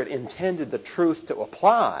Holy Spirit intended the truth to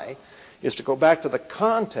apply, is to go back to the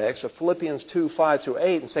context of Philippians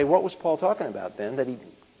 2:5-8 and say, what was Paul talking about then, that he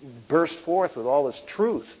burst forth with all this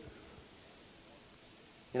truth?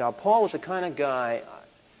 You know, Paul was the kind of guy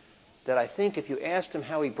that I think if you asked him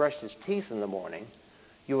how he brushed his teeth in the morning,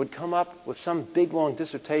 you would come up with some big, long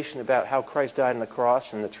dissertation about how Christ died on the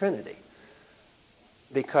cross and the Trinity.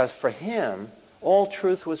 Because for him, all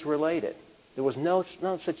truth was related. There was no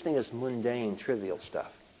such thing as mundane, trivial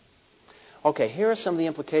stuff. Okay, here are some of the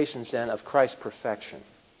implications then of Christ's perfection.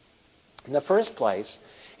 In the first place,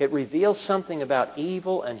 it reveals something about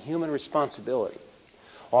evil and human responsibility.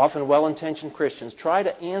 Often well-intentioned Christians try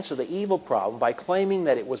to answer the evil problem by claiming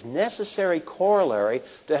that it was necessary corollary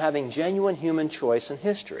to having genuine human choice in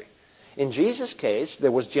history. In Jesus' case,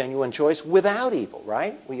 there was genuine choice without evil,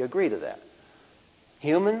 right? We agree to that.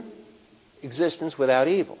 Human existence without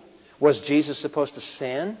evil. Was Jesus supposed to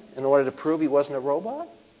sin in order to prove he wasn't a robot?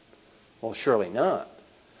 Well, surely not.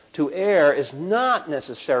 To err is not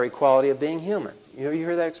necessary quality of being human. You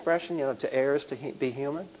hear that expression? You know, to err is to be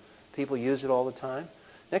human. People use it all the time.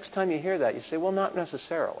 Next time you hear that, you say, well, not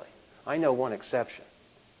necessarily. I know one exception.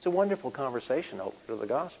 It's a wonderful conversation opener to the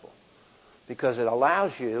gospel because it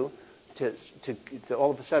allows you to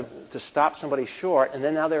all of a sudden to stop somebody short, and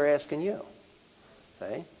then now they're asking you.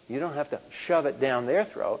 See? You don't have to shove it down their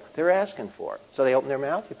throat. They're asking for it. So they open their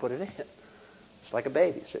mouth, you put it in. It's like a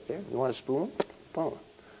baby. Sit there. You want a spoon? Boom.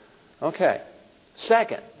 Okay.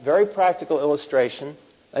 Second, very practical illustration,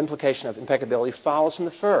 implication of impeccability follows from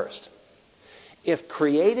the first. If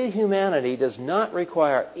created humanity does not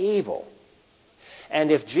require evil, and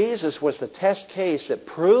if Jesus was the test case that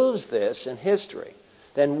proves this in history,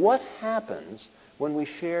 then what happens when we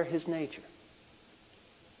share his nature?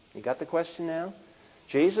 You got the question now?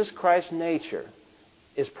 Jesus Christ's nature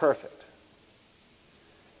is perfect.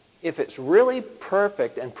 If it's really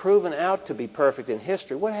perfect and proven out to be perfect in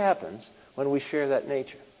history, what happens when we share that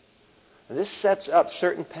nature? And this sets up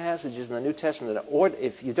certain passages in the New Testament that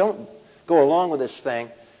if you don't go along with this thing,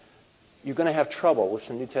 you're going to have trouble with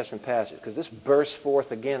some New Testament passages because this bursts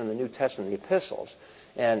forth again in the New Testament, the epistles,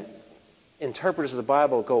 and interpreters of the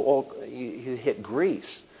Bible you hit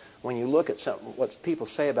grease when you look at what people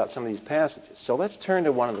say about some of these passages. So let's turn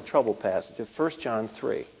to one of the trouble passages, 1 John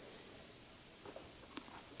 3.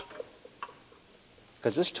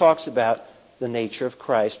 Because this talks about the nature of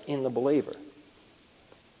Christ in the believer.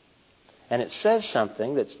 And it says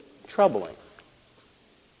something that's troubling.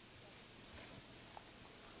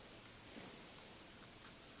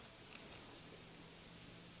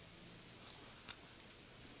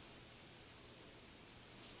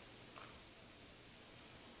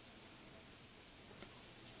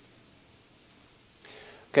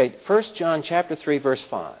 Okay, 1 John chapter 3, verse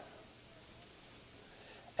 5.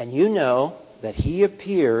 And you know that he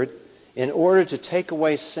appeared in order to take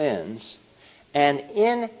away sins, and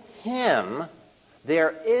in him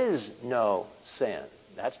there is no sin.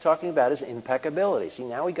 That's talking about his impeccability. See,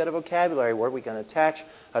 now we've got a vocabulary word. We can attach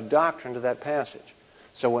a doctrine to that passage.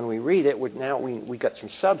 So when we read it, we got some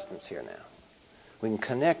substance here now. We can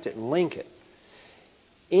connect it and link it.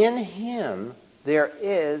 In him there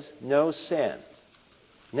is no sin.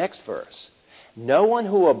 Next verse. No one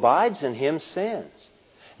who abides in him sins.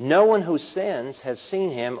 No one who sins has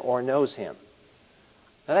seen him or knows him.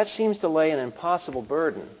 Now that seems to lay an impossible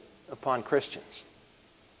burden upon Christians.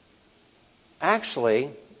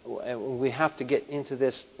 Actually, we have to get into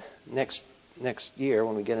this next year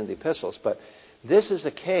when we get into the epistles, but this is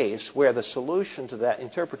a case where the solution to that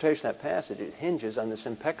interpretation of that passage, it hinges on this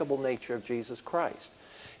impeccable nature of Jesus Christ.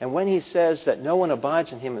 And when he says that no one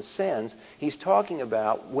abides in him as sins, he's talking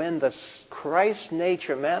about when the Christ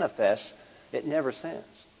nature manifests, it never sins.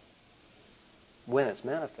 When it's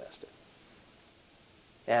manifested.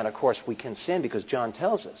 And of course we can sin because John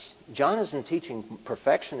tells us. John isn't teaching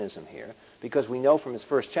perfectionism here because we know from his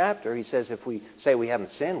first chapter, he says if we say we haven't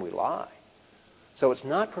sinned, we lie. So it's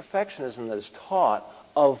not perfectionism that is taught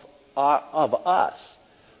of us,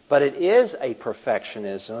 but it is a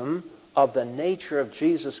perfectionism of the nature of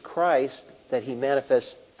Jesus Christ that he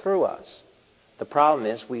manifests through us. The problem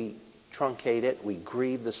is we truncate it, we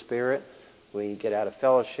grieve the Spirit, we get out of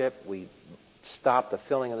fellowship, we stop the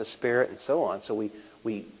filling of the Spirit, and so on. So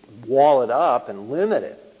we wall it up and limit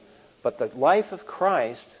it. But the life of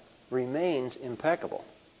Christ remains impeccable,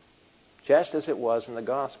 just as it was in the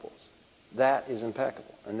Gospels. That is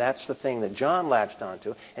impeccable. And that's the thing that John latched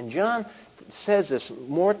onto. And John says this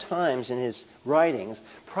more times in his writings,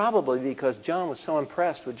 probably because John was so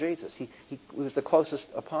impressed with Jesus. He was the closest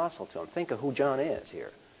apostle to him. Think of who John is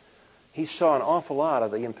here. He saw an awful lot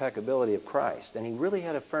of the impeccability of Christ. And he really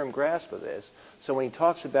had a firm grasp of this. So when he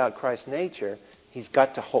talks about Christ's nature, he's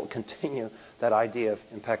got to continue that idea of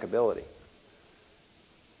impeccability.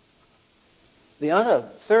 The other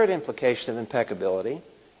third implication of impeccability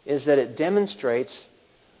is that it demonstrates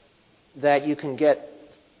that you can get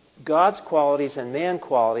God's qualities and man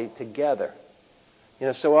quality together. You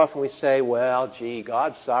know, so often we say, well,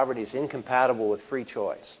 God's sovereignty is incompatible with free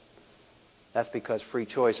choice. That's because free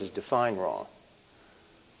choice is defined wrong.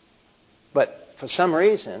 But for some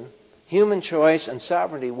reason, human choice and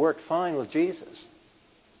sovereignty work fine with Jesus.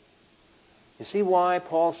 You see why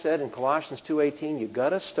Paul said in Colossians 2:18, you've got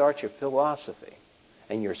to start your philosophy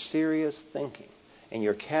and your serious thinking and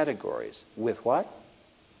your categories with what?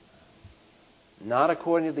 Not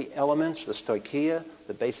according to the elements, the stoicheia,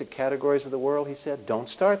 the basic categories of the world, he said. Don't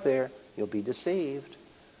start there. You'll be deceived.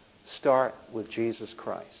 Start with Jesus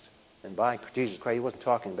Christ. And by Jesus Christ, he wasn't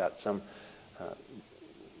talking about some,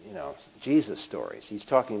 Jesus stories. He's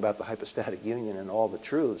talking about the hypostatic union and all the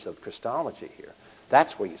truths of Christology here.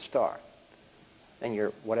 That's where you start.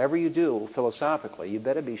 And whatever you do philosophically, you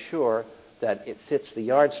better be sure that it fits the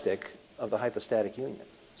yardstick of the hypostatic union.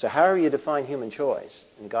 So however you define human choice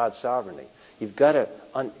and God's sovereignty, you've got to,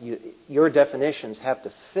 your definitions have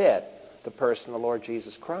to fit the person of the Lord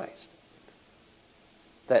Jesus Christ.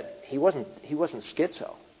 That he wasn't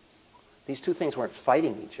schizo. These two things weren't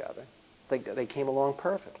fighting each other. They came along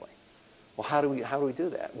perfectly. Well, how do we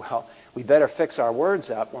do that? Well, we better fix our words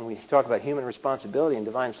up when we talk about human responsibility and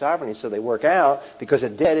divine sovereignty so they work out, because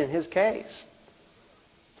it did in his case.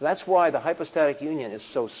 So that's why the hypostatic union is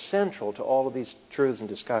so central to all of these truths and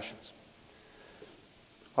discussions.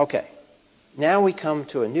 Okay, now we come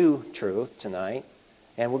to a new truth tonight,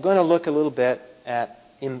 and we're going to look a little bit at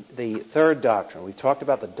the third doctrine. We've talked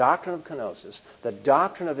about the doctrine of kenosis, the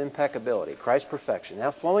doctrine of impeccability, Christ's perfection.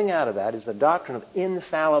 Now flowing out of that is the doctrine of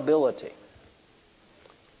infallibility.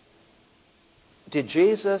 Did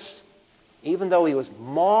Jesus, even though he was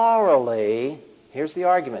morally, here's the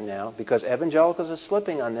argument now, because evangelicals are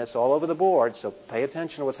slipping on this all over the board, so pay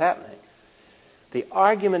attention to what's happening. The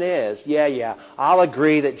argument is, I'll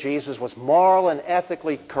agree that Jesus was moral and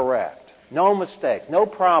ethically correct. No mistake, no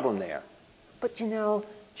problem there. But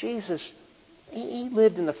Jesus, he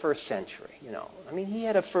lived in the first century, he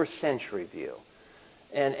had a first century view.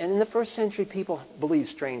 And in the first century, people believed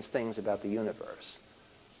strange things about the universe.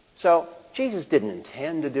 So Jesus didn't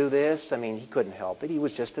intend to do this. He couldn't help it. He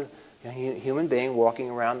was just a human being walking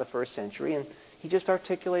around the first century, and he just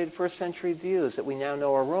articulated first century views that we now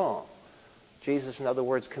know are wrong. Jesus, in other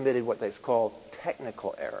words, committed what they call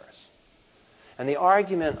technical errors. And the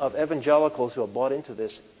argument of evangelicals who have bought into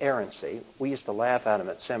this errancy, we used to laugh at them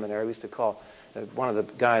at seminary. We used to call one of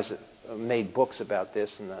the guys that made books about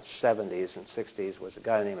this in the 70s and 60s was a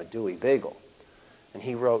guy named Dewey Beagle. And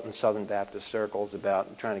he wrote in Southern Baptist circles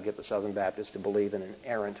about trying to get the Southern Baptists to believe in an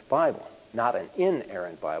errant Bible. Not an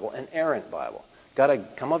inerrant Bible, an errant Bible. Got to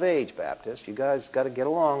come of age, Baptists. You guys got to get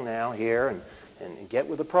along now here and get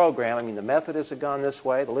with the program. I mean, the Methodists have gone this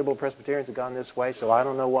way, the Liberal Presbyterians have gone this way, so I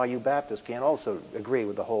don't know why you Baptists can't also agree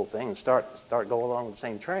with the whole thing and start go along with the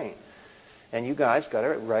same train. And you guys got to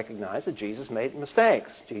recognize that Jesus made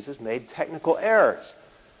mistakes. Jesus made technical errors.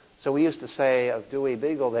 So we used to say of Dewey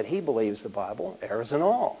Beagle that he believes the Bible, errors and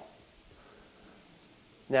all.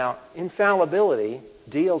 Now, infallibility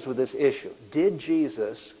deals with this issue. Did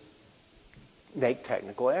Jesus make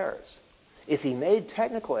technical errors? If he made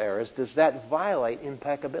technical errors, does that violate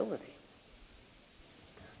impeccability?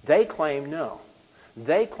 They claim no.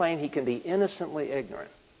 They claim he can be innocently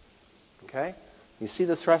ignorant. Okay? You see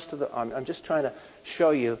the thrust of the... I'm just trying to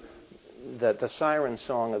show you the siren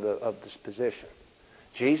song of this position.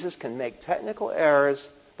 Jesus can make technical errors,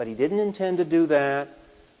 but he didn't intend to do that.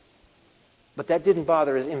 But that didn't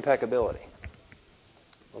bother his impeccability.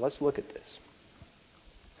 Well, let's look at this.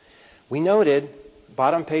 We noted,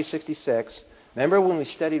 bottom page 66, remember when we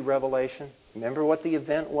studied Revelation? Remember what the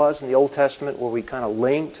event was in the Old Testament where we kind of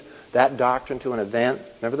linked that doctrine to an event?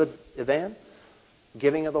 Remember the event?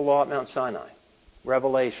 Giving of the law at Mount Sinai.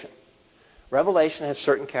 Revelation. Revelation has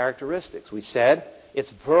certain characteristics. We said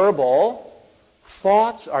it's verbal.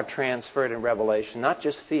 Thoughts are transferred in Revelation, not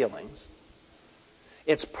just feelings.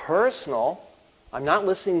 It's personal. I'm not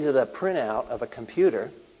listening to the printout of a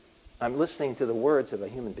computer. I'm listening to the words of a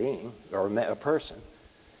human being or a person.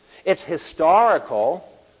 It's historical.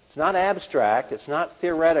 It's not abstract. It's not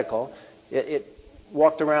theoretical. It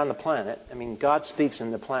walked around the planet. I mean, God speaks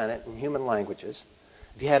in the planet in human languages.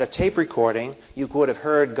 If you had a tape recording, you would have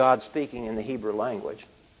heard God speaking in the Hebrew language.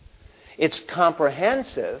 It's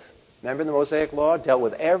comprehensive. Remember the Mosaic Law dealt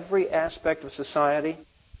with every aspect of society. Did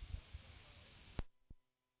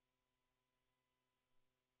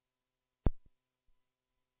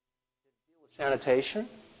it deal with sanitation?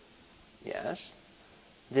 Yes.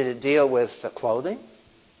 Did it deal with clothing?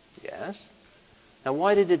 Yes. Now,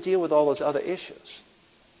 why did it deal with all those other issues?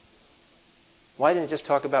 Why didn't it just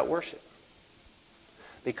talk about worship?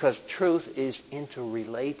 Because truth is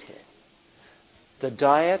interrelated. The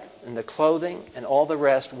diet and the clothing and all the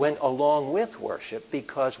rest went along with worship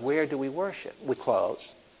because where do we worship? With clothes.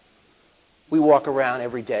 We walk around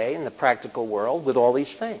every day in the practical world with all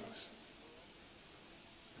these things.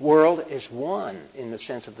 World is one in the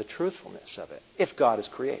sense of the truthfulness of it, if God is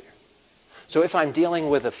creator. So if I'm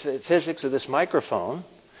dealing with the physics of this microphone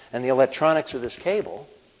and the electronics of this cable,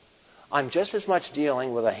 I'm just as much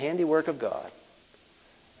dealing with a handiwork of God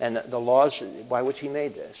and the laws by which he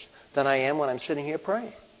made this than I am when I'm sitting here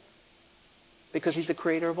praying. Because he's the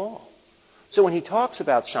creator of all. So when he talks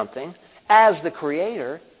about something as the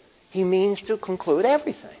creator, he means to conclude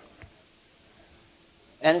everything.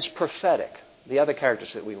 And it's prophetic, the other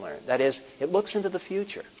characters that we learned. That is, it looks into the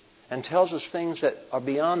future and tells us things that are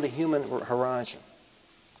beyond the human horizon.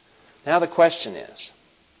 Now the question is,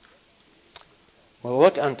 we'll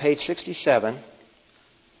look on page 67,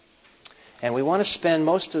 and we want to spend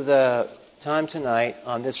most of the time tonight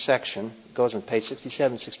on this section. It goes on page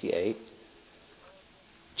 67, 68.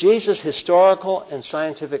 Jesus' historical and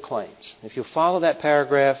scientific claims. If you follow that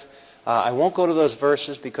paragraph, I won't go to those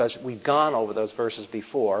verses because we've gone over those verses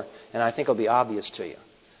before, and I think it'll be obvious to you.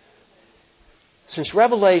 Since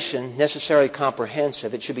Revelation necessarily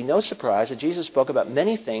comprehensive, it should be no surprise that Jesus spoke about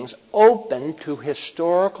many things open to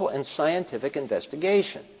historical and scientific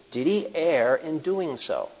investigation. Did he err in doing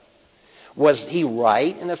so? Was he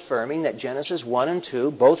right in affirming that Genesis 1 and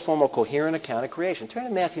 2 both form a coherent account of creation? Turn to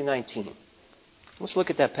Matthew 19. Let's look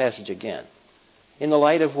at that passage again in the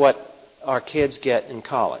light of what our kids get in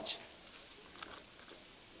college.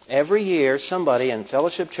 Every year, somebody in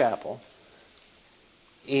Fellowship Chapel,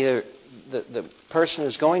 either the person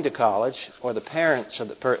who's going to college or the parents of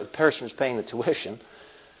the person who's paying the tuition,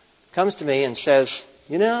 comes to me and says,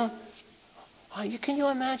 can you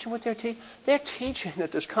imagine what they're teaching? They're teaching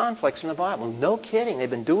that there's conflicts in the Bible. No kidding. They've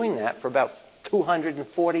been doing that for about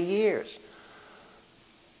 240 years.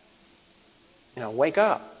 Wake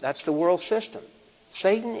up. That's the world system.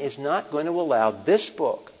 Satan is not going to allow this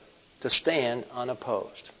book to stand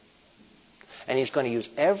unopposed. And he's going to use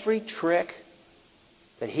every trick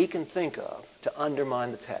that he can think of to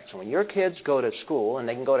undermine the text. And when your kids go to school, and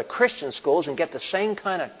they can go to Christian schools and get the same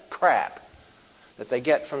kind of crap that they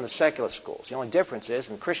get from the secular schools. The only difference is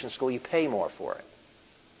in Christian school you pay more for it.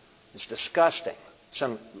 It's disgusting.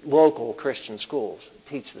 Some local Christian schools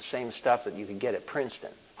teach the same stuff that you can get at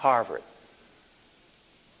Princeton, Harvard.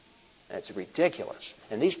 And it's ridiculous.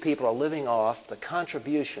 And these people are living off the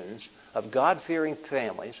contributions of God-fearing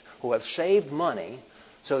families who have saved money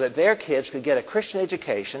so that their kids could get a Christian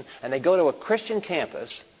education, and they go to a Christian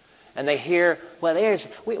campus, And they hear, well,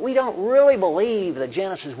 we don't really believe that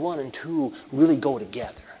Genesis 1 and 2 really go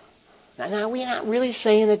together. Now, we're not really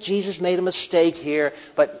saying that Jesus made a mistake here,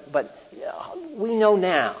 but we know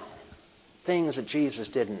now things that Jesus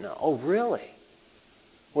didn't know. Oh, really?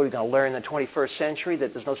 What are we going to learn in the 21st century?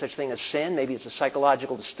 That there's no such thing as sin? Maybe it's a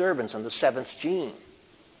psychological disturbance on the seventh gene.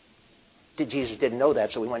 Jesus didn't know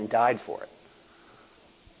that, so he went and died for it.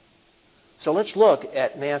 So let's look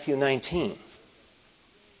at Matthew 19.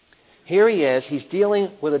 Here he is. He's dealing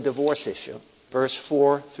with a divorce issue, verse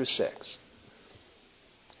 4 through 6.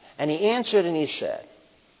 And he answered and he said,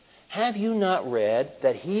 have you not read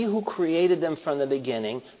that he who created them from the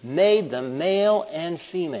beginning made them male and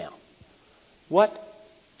female? What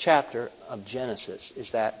chapter of Genesis is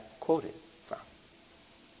that quoted from?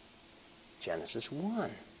 Genesis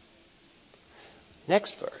 1.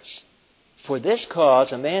 Next verse. For this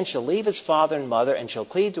cause a man shall leave his father and mother and shall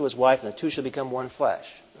cleave to his wife, and the two shall become one flesh.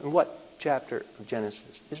 And what chapter of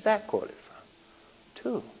Genesis is that quoted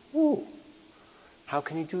from? 2. Ooh. How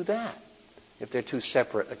can you do that if they're two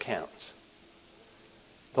separate accounts?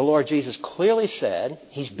 The Lord Jesus clearly said,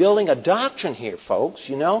 he's building a doctrine here, folks.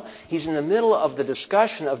 You know, he's in the middle of the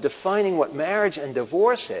discussion of defining what marriage and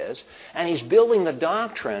divorce is, and he's building the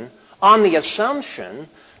doctrine on the assumption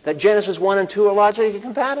that Genesis 1 and 2 are logically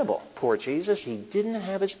compatible. Poor Jesus, he didn't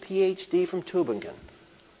have his Ph.D. from Tübingen.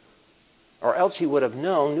 Or else he would have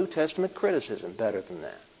known New Testament criticism better than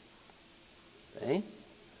that. See?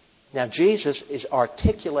 Now, Jesus is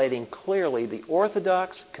articulating clearly the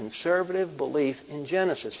orthodox conservative belief in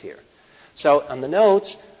Genesis here. So, on the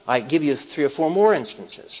notes, I give you 3 or 4 more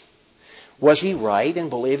instances. Was he right in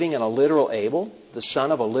believing in a literal Abel, the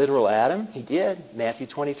son of a literal Adam? He did. Matthew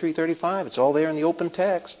 23:35. It's all there in the open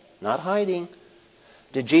text, not hiding.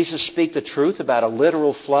 Did Jesus speak the truth about a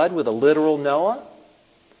literal flood with a literal Noah?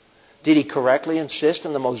 Did he correctly insist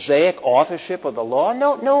on the Mosaic authorship of the law?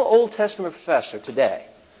 No Old Testament professor today,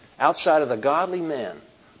 outside of the godly men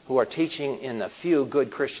who are teaching in the few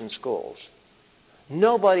good Christian schools,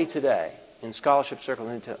 nobody today in scholarship circles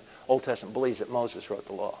in the Old Testament believes that Moses wrote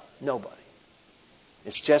the law. Nobody.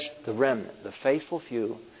 It's just the remnant, the faithful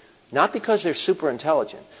few, not because they're super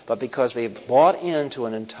intelligent, but because they've bought into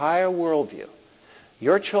an entire worldview.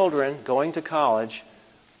 Your children going to college,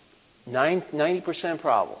 90%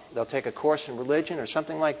 probable, they'll take a course in religion or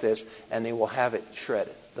something like this, and they will have it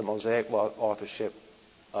shredded, the Mosaic law authorship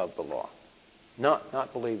of the law.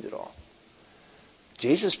 Not believed at all.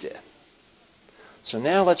 Jesus did. So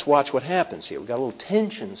now let's watch what happens here. We've got a little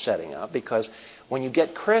tension setting up because when you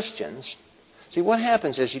get Christians, see what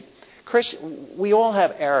happens is we all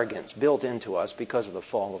have arrogance built into us because of the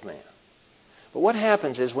fall of man. But what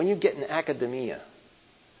happens is when you get in academia,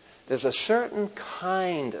 there's a certain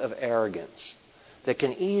kind of arrogance that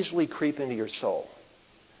can easily creep into your soul.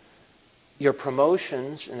 Your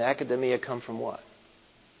promotions in academia come from what?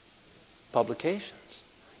 Publications.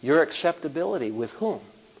 Your acceptability with whom?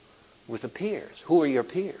 With the peers. Who are your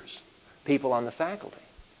peers? People on the faculty.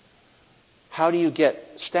 How do you get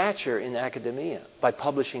stature in academia? By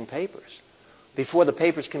publishing papers. Before the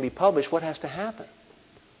papers can be published, what has to happen?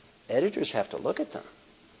 Editors have to look at them.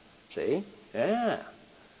 See? Yeah.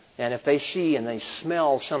 And if they see and they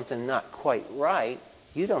smell something not quite right,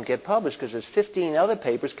 you don't get published because there's 15 other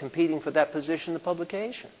papers competing for that position in the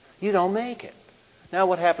publication. You don't make it. Now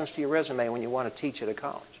what happens to your resume when you want to teach at a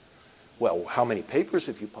college? Well, how many papers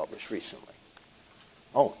have you published recently?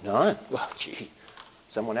 Oh, none. Well, gee,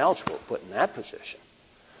 someone else will put in that position.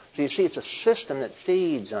 So you see, it's a system that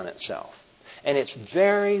feeds on itself. And it's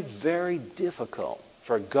very, very difficult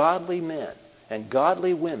for godly men and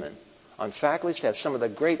godly women on faculties to have some of the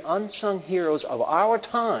great unsung heroes of our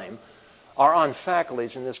time are on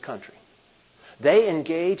faculties in this country. They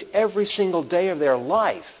engage every single day of their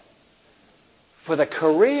life for the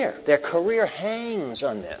career. Their career hangs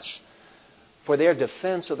on this for their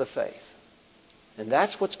defense of the faith. And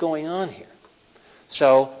that's what's going on here.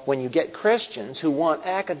 So when you get Christians who want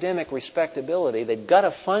academic respectability, they've got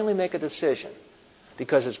to finally make a decision.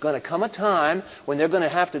 Because there's going to come a time when they're going to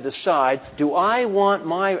have to decide, do I want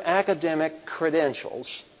my academic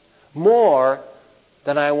credentials more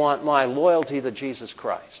than I want my loyalty to Jesus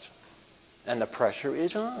Christ? And the pressure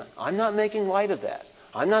is on. I'm not making light of that.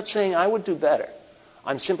 I'm not saying I would do better.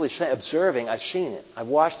 I'm simply observing. I've seen it. I've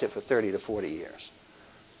watched it for 30 to 40 years.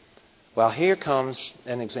 Well, here comes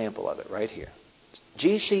an example of it right here.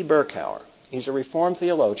 G.C. Berkouwer. He's a Reformed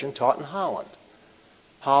theologian taught in Holland.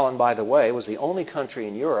 Holland, by the way, was the only country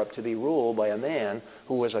in Europe to be ruled by a man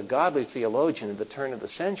who was a godly theologian at the turn of the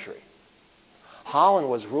century. Holland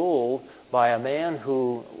was ruled by a man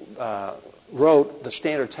who wrote the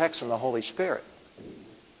standard text on the Holy Spirit.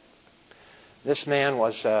 This man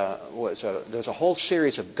there's a whole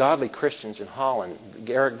series of godly Christians in Holland,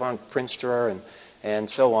 Erich von Prinsterer and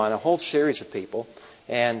so on, a whole series of people,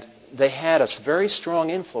 and they had a very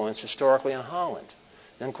strong influence historically in Holland.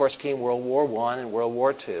 Then, of course, came World War I and World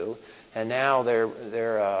War II, and now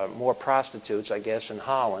there are more prostitutes, I guess, in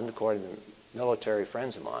Holland, according to military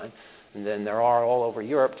friends of mine, than there are all over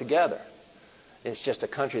Europe together. It's just a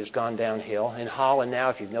country that's gone downhill. In Holland now,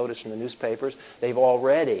 if you've noticed in the newspapers, they've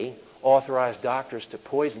already authorized doctors to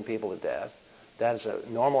poison people to death. That is a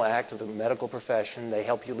normal act of the medical profession. They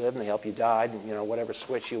help you live and they help you die. And, whatever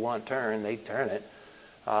switch you want turn, they turn it.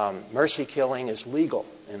 Mercy killing is legal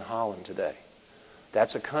in Holland today.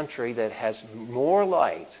 That's a country that has more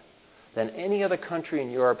light than any other country in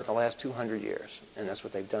Europe in the last 200 years. And that's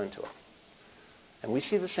what they've done to it. And we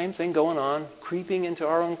see the same thing going on, creeping into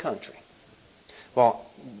our own country. Well,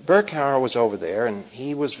 Berkouwer was over there, and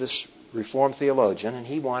he was this Reformed theologian, and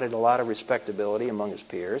he wanted a lot of respectability among his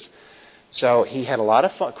peers. So he had a lot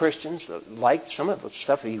of Christians that liked some of the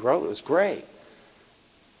stuff he wrote. It was great.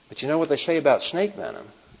 But you know what they say about snake venom?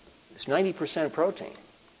 It's 90% protein.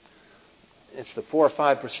 It's the 4 or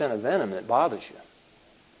 5% of venom that bothers you.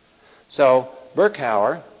 So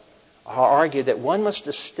Berkouwer argued that one must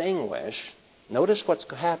distinguish, notice what's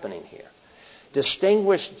happening here,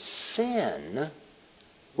 distinguish sin,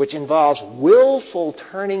 which involves willful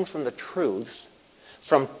turning from the truth,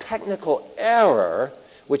 from technical error,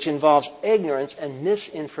 which involves ignorance and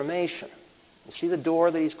misinformation. You see the door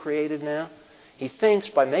that he's created now? He thinks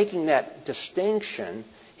by making that distinction,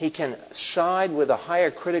 he can side with the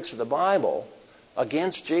higher critics of the Bible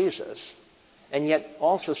against Jesus, and yet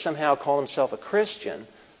also somehow call himself a Christian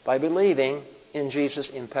by believing in Jesus'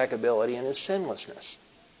 impeccability and his sinlessness.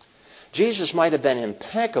 Jesus might have been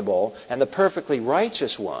impeccable and the perfectly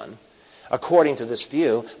righteous one, according to this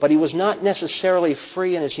view, but he was not necessarily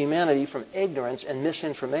free in his humanity from ignorance and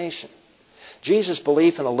misinformation. Jesus'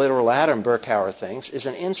 belief in a literal Adam, Berkouwer thinks, is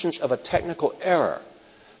an instance of a technical error.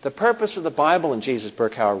 The purpose of the Bible in Jesus,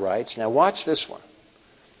 Berkouwer writes, now watch this one.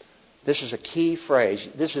 This is a key phrase.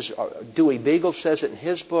 This is Dewey Beagle says it in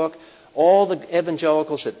his book. All the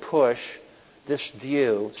evangelicals that push this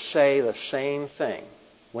view say the same thing.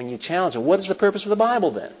 When you challenge them, what is the purpose of the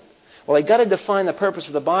Bible then? Well, they've got to define the purpose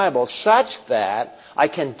of the Bible such that I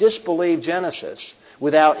can disbelieve Genesis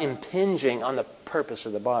without impinging on the purpose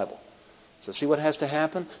of the Bible. So see what has to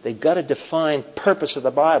happen? They've got to define purpose of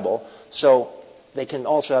the Bible so they can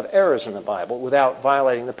also have errors in the Bible without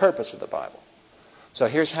violating the purpose of the Bible. So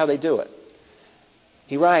here's how they do it.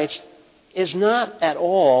 He writes, the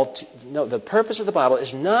purpose of the Bible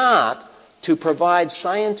is not to provide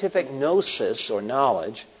scientific gnosis or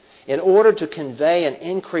knowledge in order to convey and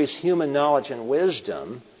increase human knowledge and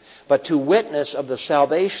wisdom, but to witness of the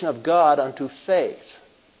salvation of God unto faith.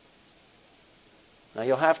 Now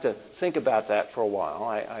you'll have to think about that for a while.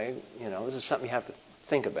 This is something you have to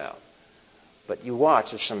think about. But you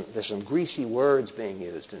watch, there's some greasy words being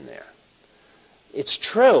used in there. It's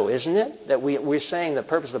true, isn't it, that we're saying the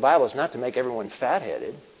purpose of the Bible is not to make everyone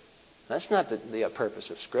fat-headed. That's not the purpose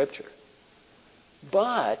of Scripture.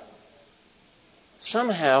 But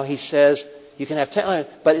somehow he says you can have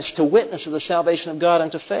but it's to witness of the salvation of God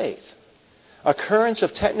unto faith. Occurrence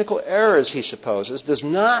of technical errors, he supposes, does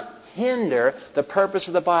not hinder the purpose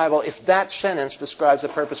of the Bible if that sentence describes the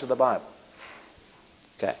purpose of the Bible.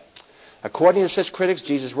 Okay. According to such critics,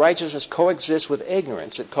 Jesus' righteousness coexists with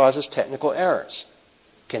ignorance that causes technical errors.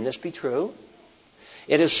 Can this be true?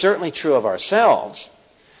 It is certainly true of ourselves.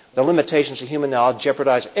 The limitations of human knowledge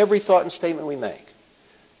jeopardize every thought and statement we make.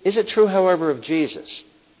 Is it true, however, of Jesus?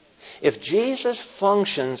 If Jesus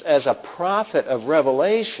functions as a prophet of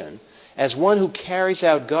revelation, as one who carries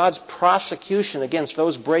out God's prosecution against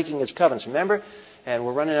those breaking his covenants. Remember, and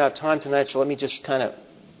we're running out of time tonight, so let me just kind of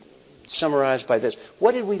summarize by this.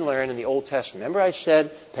 What did we learn in the Old Testament? Remember I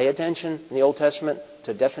said, pay attention in the Old Testament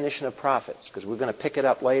to definition of prophets, because we're going to pick it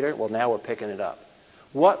up later. Well, now we're picking it up.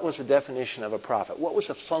 What was the definition of a prophet? What was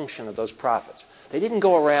the function of those prophets? They didn't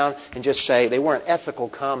go around and just say they weren't ethical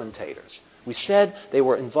commentators. We said they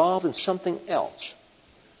were involved in something else.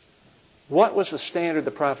 What was the standard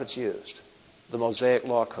the prophets used? The Mosaic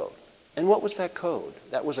Law Code. And what was that code?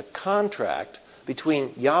 That was a contract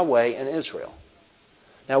between Yahweh and Israel.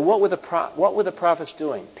 Now, what were the prophets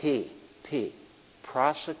doing?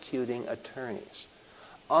 Prosecuting attorneys.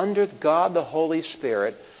 Under God the Holy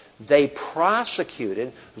Spirit, they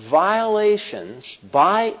prosecuted violations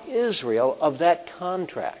by Israel of that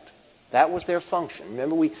contract. That was their function.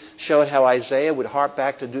 Remember we showed how Isaiah would harp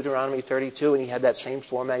back to Deuteronomy 32, and he had that same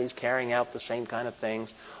format. He's carrying out the same kind of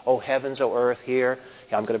things. Oh heavens, oh earth, here.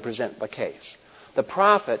 I'm going to present my case. The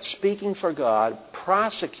prophet, speaking for God,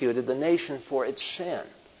 prosecuted the nation for its sin.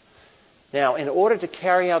 Now, in order to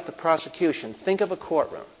carry out the prosecution, think of a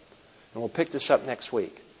courtroom. And we'll pick this up next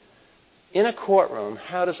week. In a courtroom,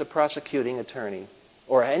 how does a prosecuting attorney,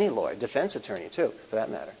 or any lawyer, defense attorney too, for that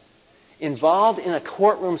matter, involved in a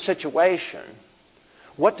courtroom situation,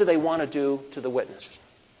 what do they want to do to the witnesses?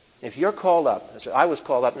 If you're called up, I was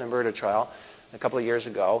called up in a murder trial a couple of years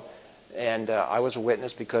ago, and I was a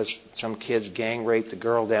witness because some kids gang raped a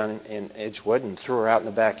girl down in Edgewood and threw her out in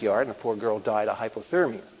the backyard, and the poor girl died of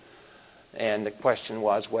hypothermia. And the question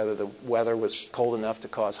was whether the weather was cold enough to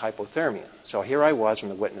cause hypothermia. So here I was in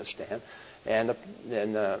the witness stand, and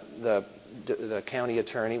the county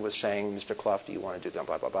attorney was saying, Mr. Clough, do you want to do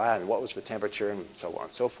blah, blah, blah, and what was the temperature, and so on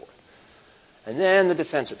and so forth. And then the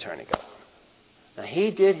defense attorney got up. Now,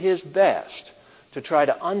 he did his best to try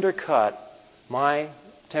to undercut my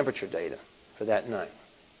temperature data for that night.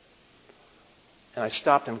 And I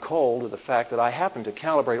stopped him cold with the fact that I happened to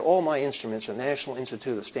calibrate all my instruments at the National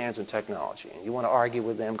Institute of Standards and Technology. And you want to argue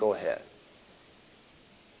with them, go ahead.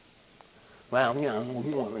 Well,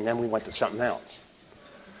 and then we went to something else.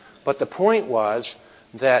 But the point was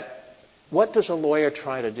that what does a lawyer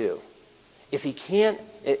try to do?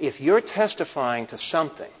 If you're testifying to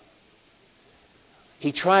something,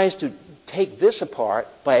 he tries to take this apart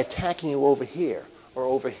by attacking you over here, or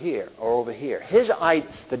over here, or over here.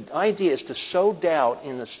 The idea is to sow doubt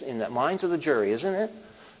in the minds of the jury, isn't it,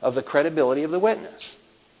 of the credibility of the witness.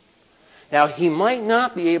 Now, he might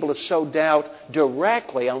not be able to sow doubt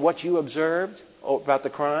directly on what you observed about the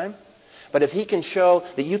crime, but if he can show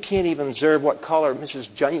that you can't even observe what color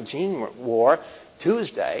Mrs. Jean wore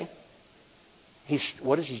Tuesday,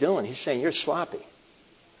 what is he doing? He's saying you're sloppy.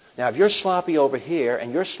 Now, if you're sloppy over here,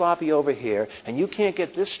 and you're sloppy over here, and you can't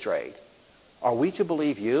get this straight, are we to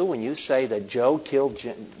believe you when you say that Joe killed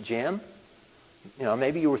Jim?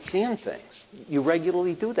 Maybe you were seeing things. You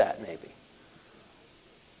regularly do that, maybe.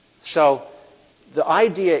 So the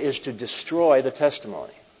idea is to destroy the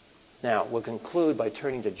testimony. Now, we'll conclude by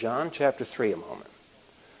turning to John chapter 3 a moment,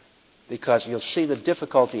 because you'll see the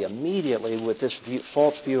difficulty immediately with this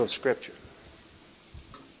false view of Scripture.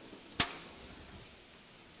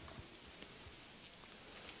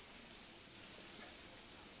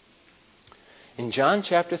 In John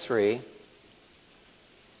chapter 3,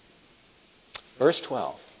 verse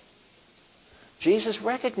 12, Jesus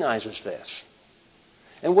recognizes this.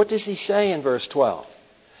 And what does he say in verse 12?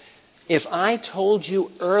 If I told you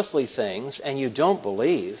earthly things and you don't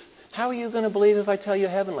believe, how are you going to believe if I tell you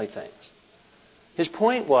heavenly things? His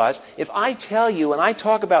point was, if I tell you and I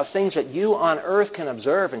talk about things that you on earth can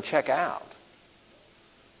observe and check out,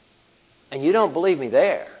 and you don't believe me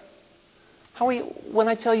there, when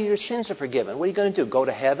I tell you your sins are forgiven, what are you going to do? Go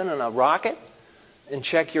to heaven in a rocket and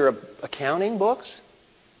check your accounting books?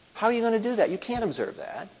 How are you going to do that? You can't observe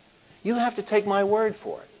that. You have to take my word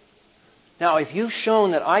for it. Now, if you've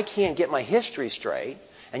shown that I can't get my history straight,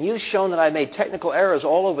 and you've shown that I made technical errors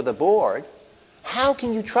all over the board, how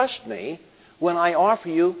can you trust me when I offer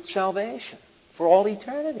you salvation for all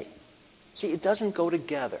eternity? See, it doesn't go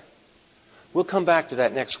together. We'll come back to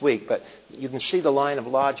that next week, but you can see the line of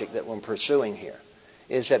logic that we're pursuing here,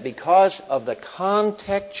 is that because of the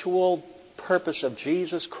contextual purpose of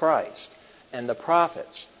Jesus Christ and the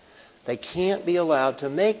prophets, they can't be allowed to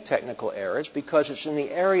make technical errors because it's in the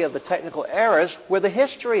area of the technical errors where the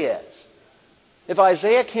history is. If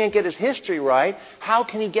Isaiah can't get his history right, how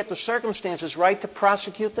can he get the circumstances right to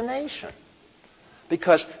prosecute the nation?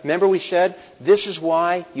 Because, remember we said, this is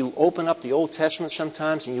why you open up the Old Testament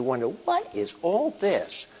sometimes and you wonder, what is all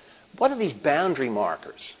this? What are these boundary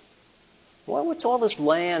markers? What's all this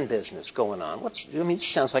land business going on? It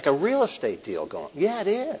sounds like a real estate deal going on. Yeah, it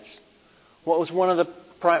is. What was one of the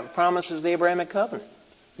promises of the Abrahamic covenant?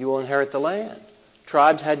 You will inherit the land.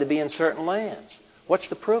 Tribes had to be in certain lands. What's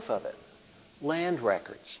the proof of it? Land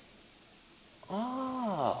records.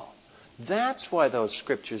 Oh, that's why those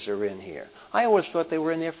scriptures are in here. I always thought they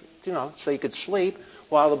were in there, so you could sleep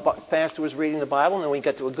while the pastor was reading the Bible, and then when you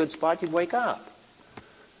got to a good spot, you'd wake up.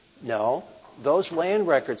 No, those land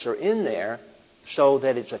records are in there so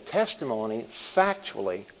that it's a testimony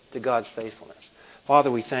factually to God's faithfulness.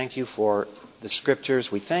 Father, we thank you for the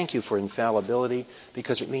scriptures. We thank you for infallibility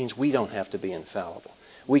because it means we don't have to be infallible.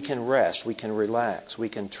 We can rest. We can relax. We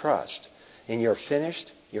can trust in your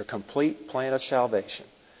finished, your complete plan of salvation.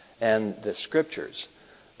 And the scriptures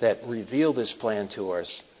that reveal this plan to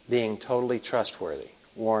us being totally trustworthy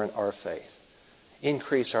warrant our faith.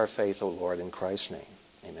 Increase our faith, O Lord, in Christ's name.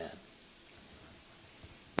 Amen.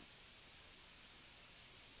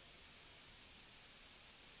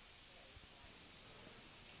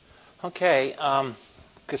 Okay,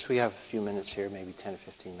 guess we have a few minutes here, maybe 10 or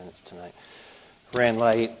 15 minutes tonight. Ran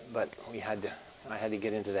late, but I had to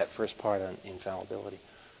get into that first part on infallibility.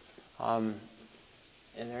 Are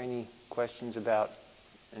there any questions about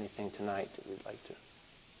anything tonight that we'd like to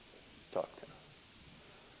talk to?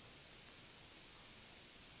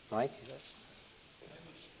 Mike? Yes.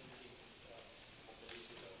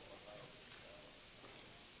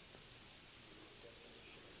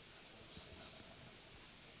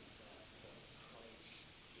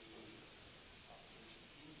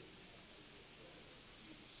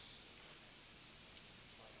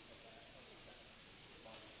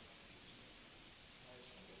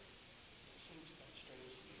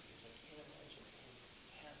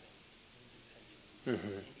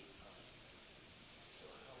 Mm-hmm.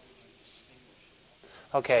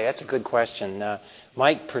 Okay, that's a good question.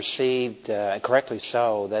 Mike perceived, correctly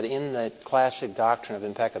so, that in the classic doctrine of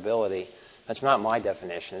impeccability, that's not my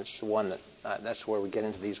definition. It's the one that's where we get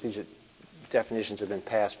into these. These definitions have been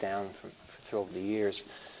passed down through over the years.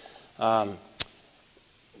 That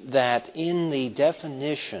in the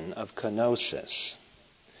definition of kenosis,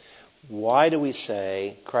 why do we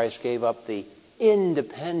say Christ gave up the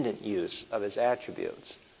independent use of his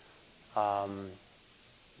attributes when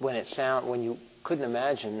you couldn't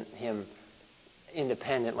imagine him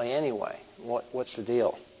independently anyway? What's the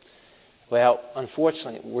deal? Well,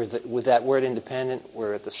 unfortunately, with that word independent,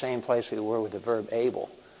 we're at the same place we were with the verb able.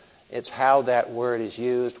 It's how that word is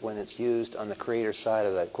used when it's used on the creator side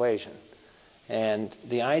of that equation. And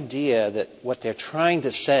the idea that what they're trying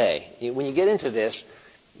to say, when you get into this,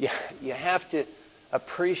 you have to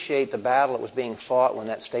appreciate the battle that was being fought when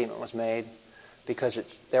that statement was made, because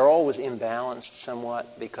they're always imbalanced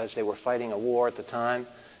somewhat because they were fighting a war at the time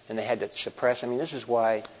and they had to suppress. I mean, this is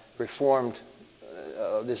why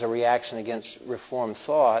there's a reaction against Reformed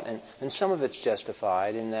thought, and some of it's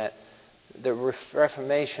justified in that the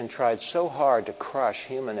Reformation tried so hard to crush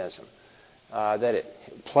humanism that it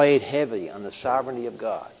played heavy on the sovereignty of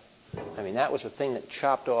God. I mean, that was the thing that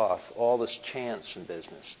chopped off all this chance and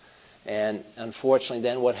business. And unfortunately,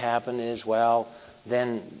 then what happened is,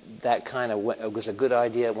 then that kind of it was a good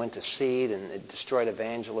idea. It went to seed, and it destroyed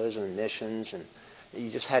evangelism and missions, and you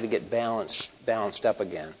just had to get balanced up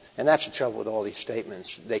again. And that's the trouble with all these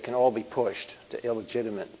statements. They can all be pushed to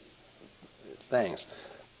illegitimate things.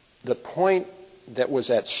 The point that was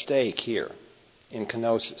at stake here in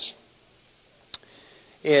kenosis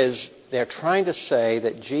is they're trying to say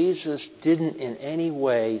that Jesus didn't in any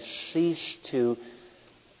way cease to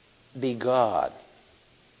be God.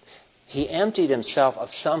 He emptied himself of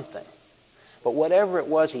something. But whatever it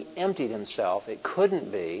was he emptied himself, it couldn't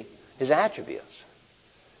be his attributes.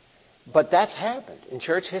 But that's happened in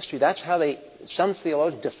church history. That's how some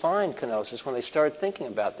theologians defined kenosis when they started thinking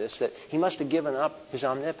about this, that he must have given up his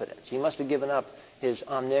omnipotence. He must have given up his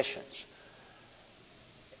omniscience.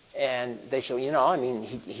 And they say,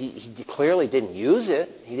 he clearly didn't use it.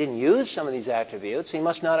 He didn't use some of these attributes. He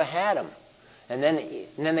must not have had them. And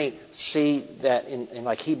then they see that in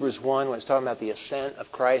like Hebrews 1, when it's talking about the ascent of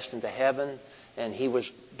Christ into heaven, and he was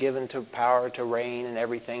given to power to reign and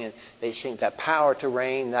everything, and they think that power to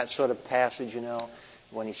reign, that sort of passage,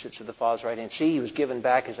 when he sits at the Father's right hand. See, he was given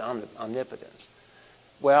back his omnipotence.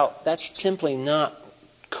 Well, that's simply not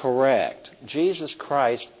correct. Jesus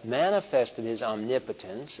Christ manifested his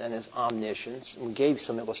omnipotence and his omniscience, and we gave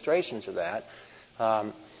some illustrations of that.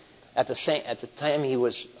 At the time he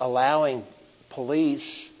was allowing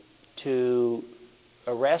police to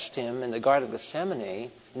arrest him in the Garden of Gethsemane,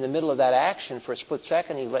 in the middle of that action, for a split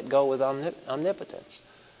second, he let go with omnipotence.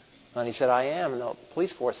 And he said, I am, and the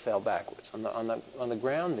police force fell backwards on the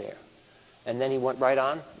ground there. And then he went right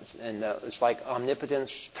on, and it's like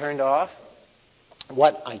omnipotence turned off.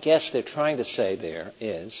 What I guess they're trying to say there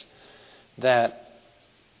is that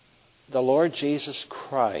the Lord Jesus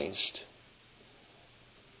Christ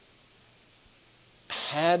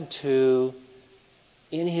had to,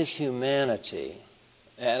 in his humanity,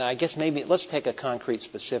 and I guess maybe let's take a concrete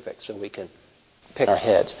specific so we can pick our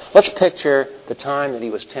heads. Let's picture the time that he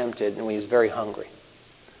was tempted and when he was very hungry.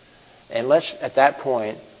 And let's, at that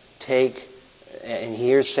point, and he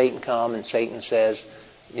hears Satan come, and Satan says,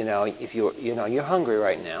 if you're hungry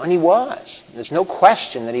right now. And he was. There's no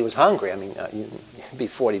question that he was hungry. I mean, you'd be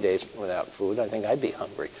 40 days without food. I think I'd be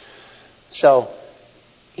hungry. So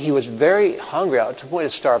he was very hungry, out to the point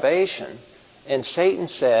of starvation. And Satan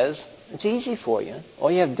says, it's easy for you.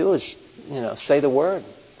 All you have to do is, say the word.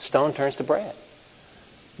 Stone turns to bread.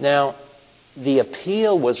 Now, the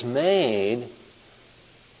appeal was made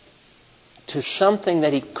to something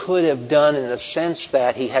that he could have done in the sense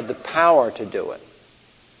that he had the power to do it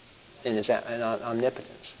in his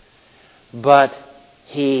omnipotence. but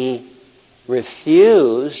he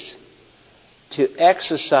refused to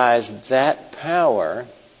exercise that power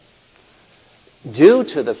due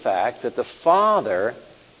to the fact that the Father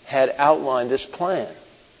had outlined this plan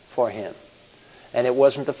for him. And it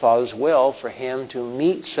wasn't the Father's will for him to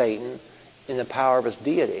meet Satan in the power of his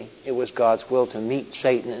deity. It was God's will to meet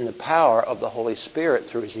Satan in the power of the Holy Spirit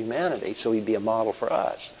through his humanity, so he'd be a model for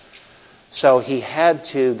us. So he had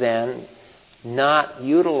to then not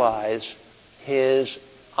utilize his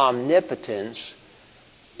omnipotence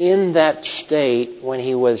in that state when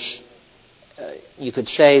he was, you could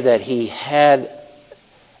say that he had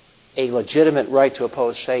a legitimate right to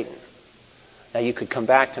oppose Satan. Now you could come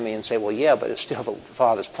back to me and say, well, yeah, but it's still the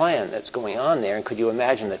Father's plan that's going on there. And could you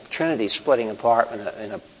imagine the Trinity splitting apart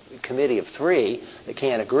in a committee of three that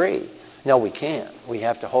can't agree? No, we can't. We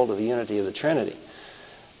have to hold to the unity of the Trinity.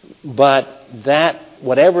 But that,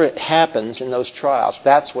 whatever happens in those trials,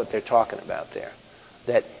 that's what they're talking about there.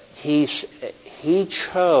 That he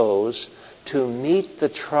chose to meet the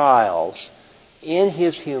trials in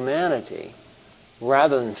his humanity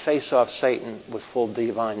rather than face off Satan with full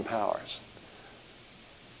divine powers.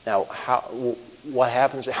 Now, what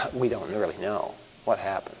happens? We don't really know what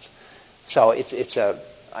happens. So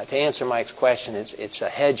to answer Mike's question, it's a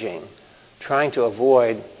hedging, trying to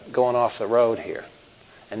avoid going off the road here.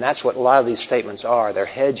 And that's what a lot of these statements are. They're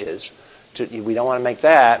hedges. We don't want to make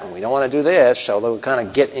that, and we don't want to do this, so they'll kind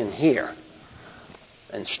of get in here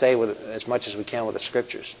and stay with as much as we can with the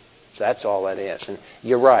Scriptures. So that's all that is. And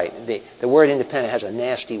you're right. The word independent has a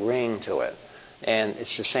nasty ring to it. And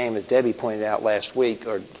it's the same as Debbie pointed out last week,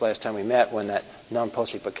 or last time we met, when that non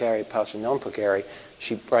posse pocari, posse non pocari,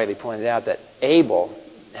 she rightly pointed out that able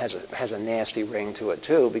has a nasty ring to it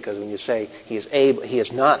too, because when you say he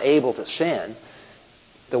is not able to sin,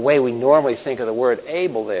 the way we normally think of the word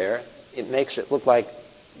able there, it makes it look like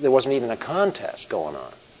there wasn't even a contest going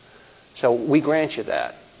on. So we grant you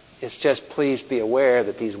that. It's just please be aware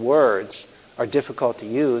that these words are difficult to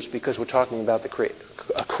use because we're talking about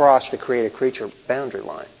across the creator-creature boundary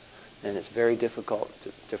line. And it's very difficult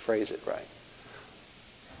to phrase it right. I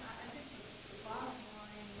think the bottom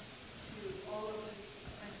line to all of this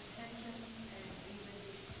tension and even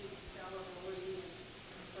his fallibility and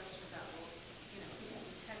the question about, well, he can be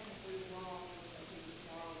technically wrong, but he's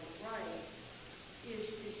morally right, is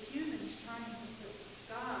humans trying to put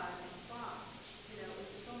God in box.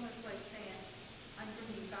 It's almost like saying, I'm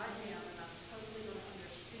bringing God down and I'm totally going to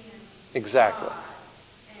understand Exactly. God.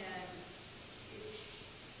 And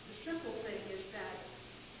the simple thing is that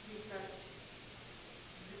we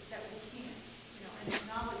can't, and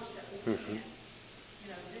acknowledge that we can't.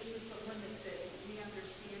 This is the limit that we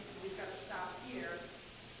understand, and we've got to stop here.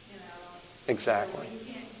 Exactly.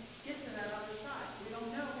 We can't get to that other side. We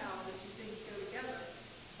don't know how the two things go together,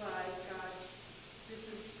 but God, this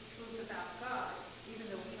is truth about God,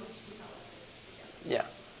 even though we don't see how it fits together.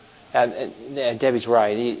 Yeah. And Debbie's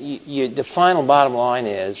right. The final bottom line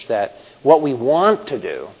is that what we want to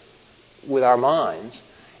do with our minds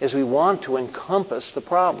is we want to encompass the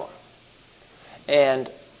problem. And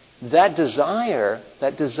that desire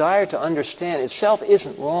to understand itself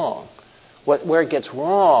isn't wrong. Where it gets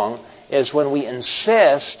wrong is when we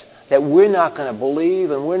insist that we're not going to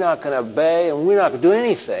believe and we're not going to obey and we're not going to do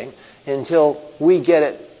anything until we get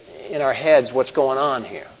it in our heads what's going on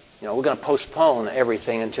here. We're going to postpone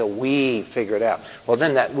everything until we figure it out. Well,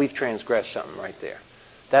 then we've transgressed something right there.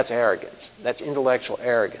 That's arrogance. That's intellectual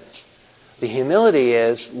arrogance. The humility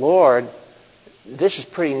is, Lord, this is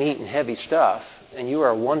pretty neat and heavy stuff, and you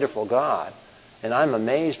are a wonderful God, and I'm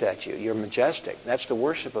amazed at you. You're majestic. That's the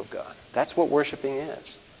worship of God. That's what worshiping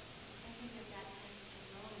is.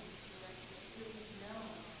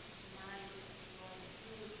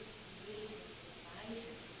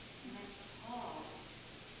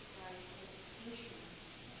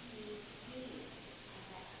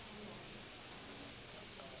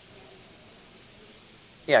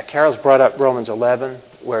 Yeah, Carol's brought up Romans 11,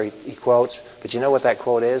 where he quotes, but you know what that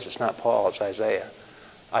quote is? It's not Paul, it's Isaiah.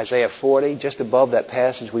 Isaiah 40, just above that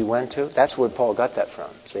passage we went to, that's where Paul got that from.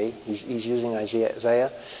 See, he's using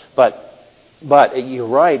Isaiah. But you're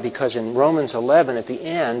right, because in Romans 11, at the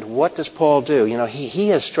end, what does Paul do? He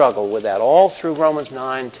has struggled with that all through Romans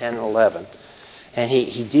 9, 10, and 11. And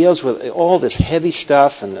he deals with all this heavy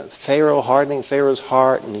stuff and Pharaoh, hardening Pharaoh's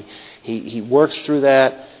heart, and he works through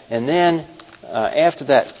that. And then after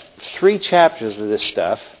that 3 chapters of this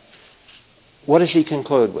stuff, what does he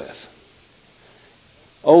conclude with?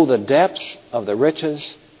 Oh, the depths of the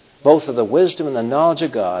riches, both of the wisdom and the knowledge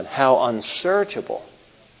of God, how unsearchable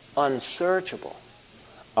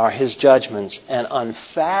are his judgments and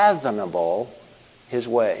unfathomable his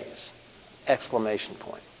ways. Exclamation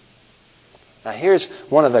point. Now here's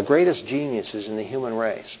one of the greatest geniuses in the human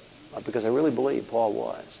race, because I really believe Paul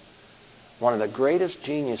was. One of the greatest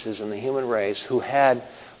geniuses in the human race who had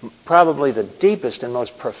probably the deepest and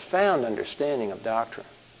most profound understanding of doctrine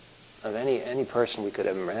of any person we could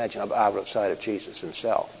ever imagine outside of Jesus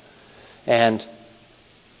himself. And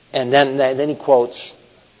then he quotes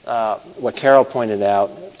what Carol pointed out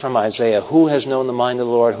from Isaiah, who has known the mind of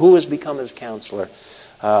the Lord, who has become his counselor,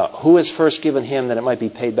 who has first given him that it might be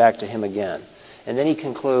paid back to him again. And then he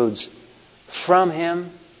concludes, from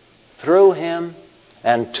him, through him,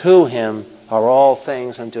 and to him are all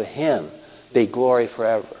things, and to him be glory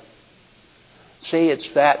forever. See, it's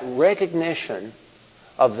that recognition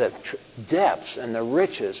of the depths and the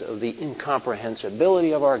riches of the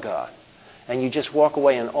incomprehensibility of our God. And you just walk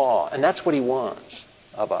away in awe. And that's what he wants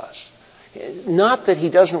of us. Not that he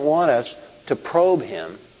doesn't want us to probe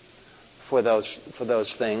him for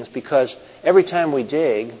those things, because every time we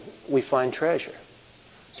dig, we find treasure.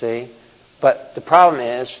 See? But the problem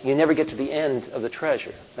is, you never get to the end of the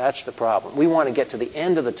treasure. That's the problem. We want to get to the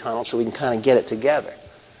end of the tunnel so we can kind of get it together.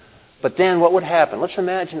 But then what would happen? Let's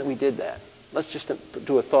imagine that we did that. Let's just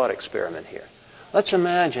do a thought experiment here. Let's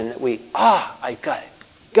imagine that I got it.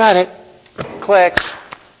 Got it. Clicks.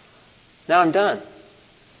 Now I'm done.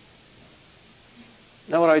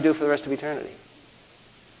 Now what do I do for the rest of eternity?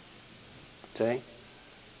 See?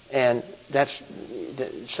 And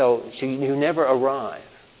so you never arrive.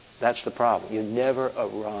 That's the problem. You never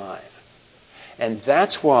arrive. And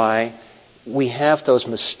that's why we have those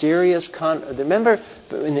mysterious... Remember,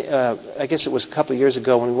 I guess it was a couple of years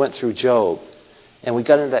ago when we went through Job, and we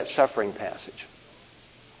got into that suffering passage.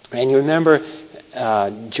 And you remember,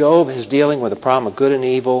 Job is dealing with the problem of good and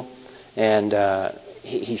evil, and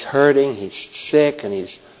he's hurting, he's sick, and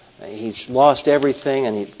he's lost everything.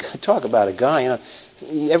 And talk about a guy,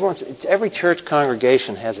 every church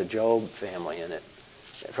congregation has a Job family in it.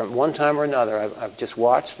 From one time or another, I've just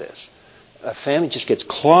watched this. A family just gets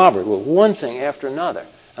clobbered with one thing after another.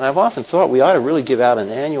 And I've often thought we ought to really give out an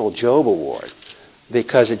annual Job Award,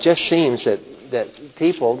 because it just seems that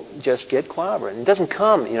people just get clobbered. And it doesn't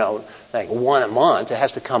come, like one a month. It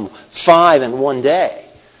has to come 5 in one day.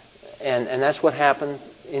 And that's what happened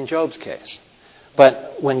in Job's case.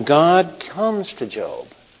 But when God comes to Job,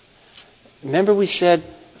 remember we said,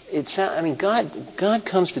 God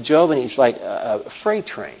comes to Job and he's like a freight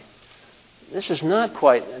train. This is not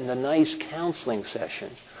quite the nice counseling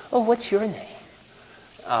session. Oh, what's your name?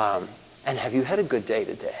 And have you had a good day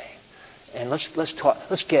today? And let's talk.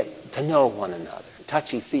 Let's get to know one another.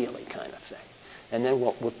 Touchy-feely kind of thing. And then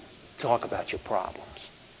we'll talk about your problems.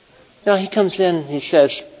 Now he comes in. He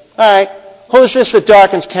says, "All right, who is this that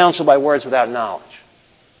darkens counsel by words without knowledge?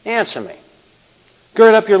 Answer me.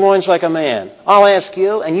 Gird up your loins like a man. I'll ask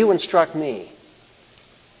you, and you instruct me."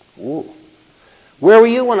 Ooh. Where were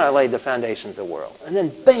you when I laid the foundations of the world? And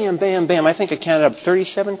then bam, bam, bam. I think I counted up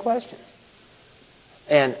 37 questions.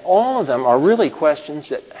 And all of them are really questions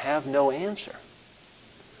that have no answer.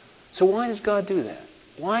 So why does God do that?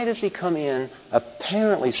 Why does he come in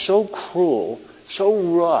apparently so cruel,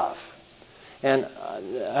 so rough? And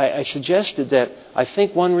I suggested that I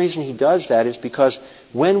think one reason he does that is because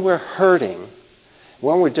when we're hurting,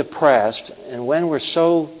 when we're depressed, and when we're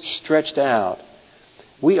so stretched out,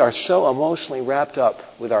 we are so emotionally wrapped up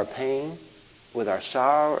with our pain, with our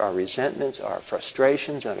sorrow, our resentments, our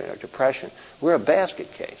frustrations, and our depression. We're a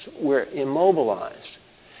basket case. We're immobilized.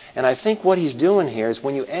 And I think what he's doing here is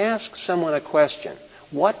when you ask someone a question,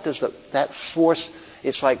 what does that force?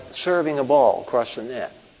 It's like serving a ball across the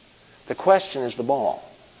net. The question is the ball.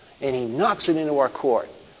 And he knocks it into our court.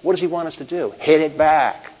 What does he want us to do? Hit it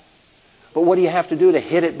back. But what do you have to do to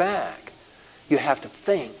hit it back? You have to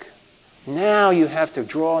think. Now you have to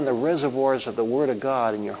draw on the reservoirs of the Word of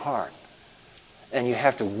God in your heart. And you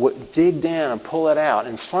have to dig down and pull it out.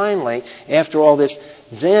 And finally, after all this,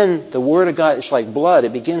 then the Word of God is like blood.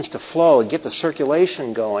 It begins to flow and get the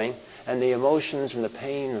circulation going. And the emotions and the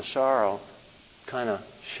pain and the sorrow kind of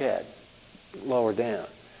shed, lower down.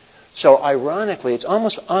 So ironically, it's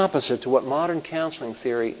almost opposite to what modern counseling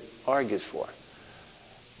theory argues for.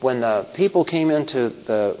 When the people came into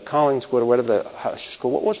the Collingswood or whatever the high school,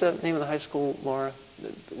 what was the name of the high school, Laura,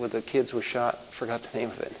 where the kids were shot? I forgot the name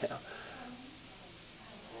of it now.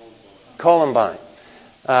 Columbine.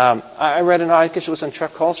 I read I guess it was on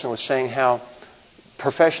Chuck Colson, was saying how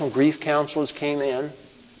professional grief counselors came in,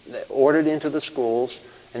 ordered into the schools,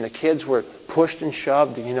 and the kids were pushed and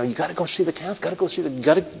shoved. You got to go see the counselor.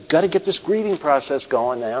 Got to get this grieving process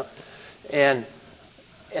going now. And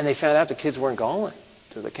they found out the kids weren't going.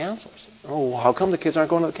 to the counselors. Oh, how come the kids aren't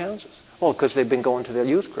going to the counselors? Well, because they've been going to their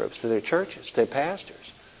youth groups, to their churches, to their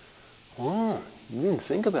pastors. Oh, you didn't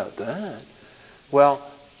think about that. Well,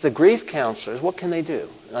 the grief counselors, what can they do?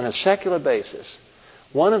 On a secular basis,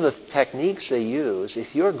 one of the techniques they use,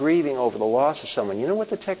 if you're grieving over the loss of someone, you know what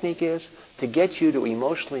the technique is? To get you to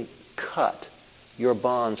emotionally cut your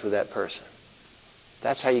bonds with that person.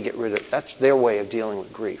 That's how you get rid of it. That's their way of dealing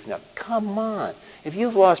with grief. Now, come on. If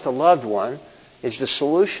you've lost a loved one, is the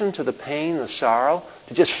solution to the pain, the sorrow,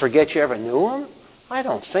 to just forget you ever knew him? I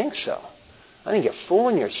don't think so. I think you're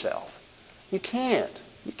fooling yourself. You can't.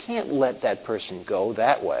 You can't let that person go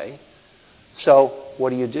that way. So what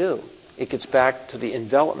do? It gets back to the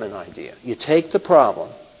envelopment idea. You take the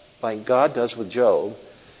problem, like God does with Job,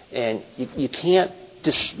 and you can't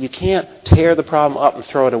tear the problem up and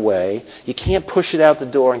throw it away. You can't push it out the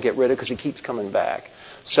door and get rid of it because it keeps coming back.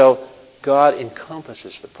 So God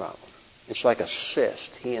encompasses the problem. It's like a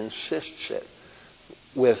cyst. He encysts it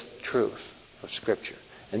with truth of Scripture.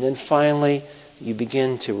 And then finally, you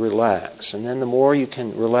begin to relax. And then the more you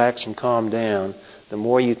can relax and calm down, the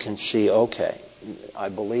more you can see, okay, I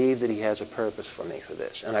believe that He has a purpose for me for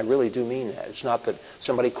this. And I really do mean that. It's not that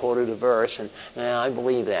somebody quoted a verse and, I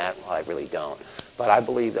believe that. Well, I really don't. But I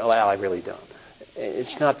believe that. Well, I really don't.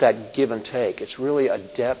 It's not that give and take. It's really a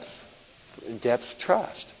depth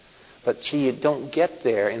trust. But see, you don't get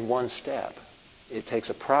there in one step. It takes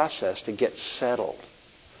a process to get settled.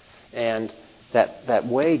 And that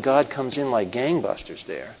way God comes in like gangbusters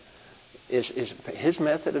there is His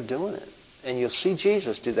method of doing it. And you'll see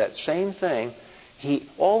Jesus do that same thing. He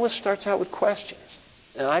always starts out with questions.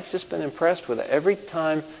 And I've just been impressed with it. Every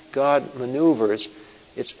time God maneuvers,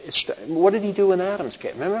 what did He do in Adam's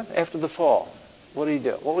case? Remember, after the fall, what did He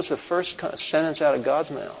do? What was the first sentence out of God's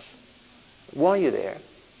mouth? While you're there,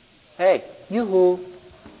 hey, yoo-hoo.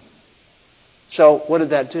 So what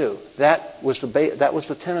did that do? That was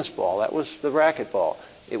the tennis ball. That was the racquetball.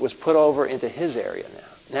 It was put over into His area now.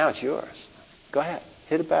 Now it's yours. Go ahead.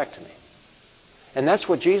 Hit it back to me. And that's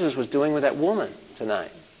what Jesus was doing with that woman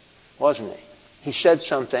tonight, wasn't He? He said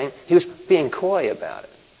something. He was being coy about it.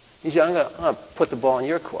 He said, I'm going to put the ball in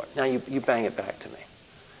your court. Now you bang it back to me.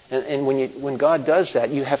 And when God does that,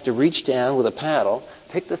 you have to reach down with a paddle,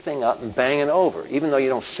 pick the thing up, and bang it over, even though you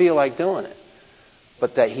don't feel like doing it.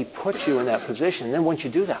 But that He puts you in that position. And then once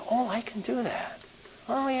you do that, I can do that.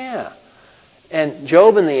 Oh, yeah. And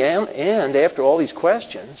Job, in the end, after all these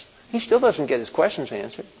questions, he still doesn't get his questions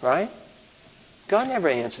answered, right? God never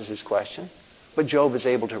answers his question. But Job is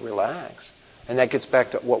able to relax. And that gets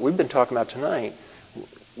back to what we've been talking about tonight.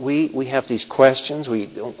 We have these questions. We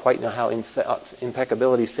don't quite know how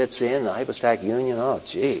impeccability fits in, the hypostatic union. Oh,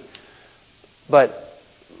 gee. But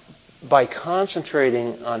by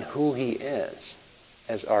concentrating on who He is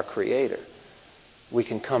as our Creator, we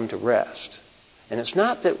can come to rest. And it's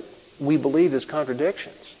not that we believe there's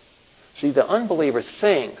contradictions. See, the unbeliever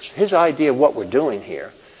thinks, his idea of what we're doing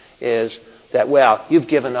here is that, well, you've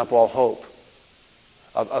given up all hope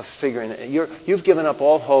of figuring it. You've given up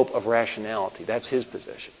all hope of rationality. That's his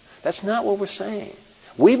position. That's not what we're saying.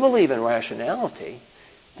 We believe in rationality.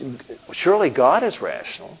 Surely God is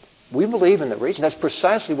rational. We believe in the reason. That's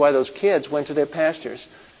precisely why those kids went to their pastors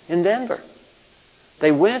in Denver.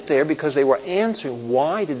 They went there because they were answering,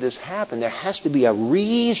 why did this happen? There has to be a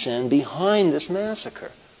reason behind this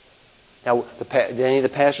massacre. Now, did any of the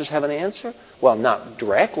pastors have an answer? Well, not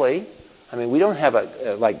directly. I mean, we don't have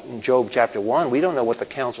like in Job chapter 1, we don't know what the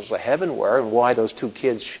councils of heaven were and why those two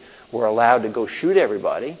kids were allowed to go shoot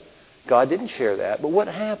everybody. God didn't share that. But what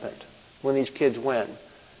happened when these kids went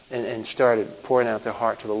and started pouring out their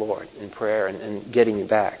heart to the Lord in prayer and getting it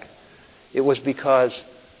back? It was because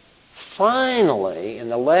finally, in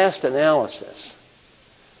the last analysis,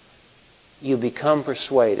 you become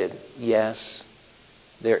persuaded, yes,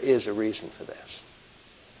 there is a reason for this.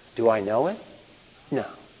 Do I know it? No.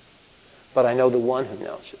 But I know the one who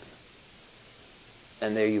knows it.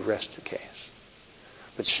 And there you rest the case.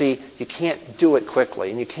 But see, you can't do it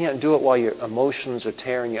quickly. And you can't do it while your emotions are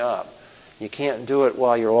tearing you up. You can't do it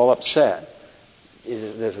while you're all upset.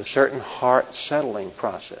 There's a certain heart settling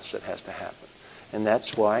process that has to happen. And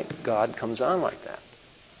that's why God comes on like that.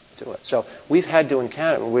 Do it. So we've had to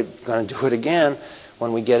encounter it. We're going to do it again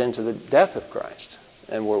when we get into the death of Christ.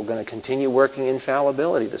 And we're going to continue working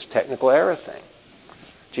infallibility, this technical error thing.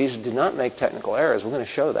 Jesus did not make technical errors. We're going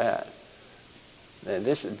to show that. And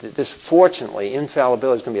this fortunately,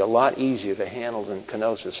 infallibility is going to be a lot easier to handle than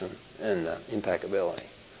kenosis and impeccability.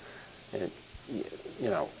 And,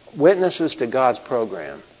 witnesses to God's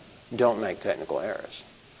program don't make technical errors.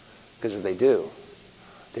 Because if they do,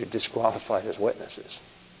 they're disqualified as witnesses.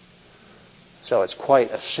 So it's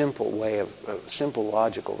quite a simple way of simple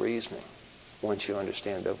logical reasoning once you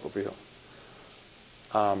understand biblical view.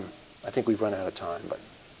 I think we've run out of time, but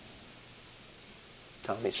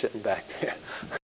Tommy's sitting back there.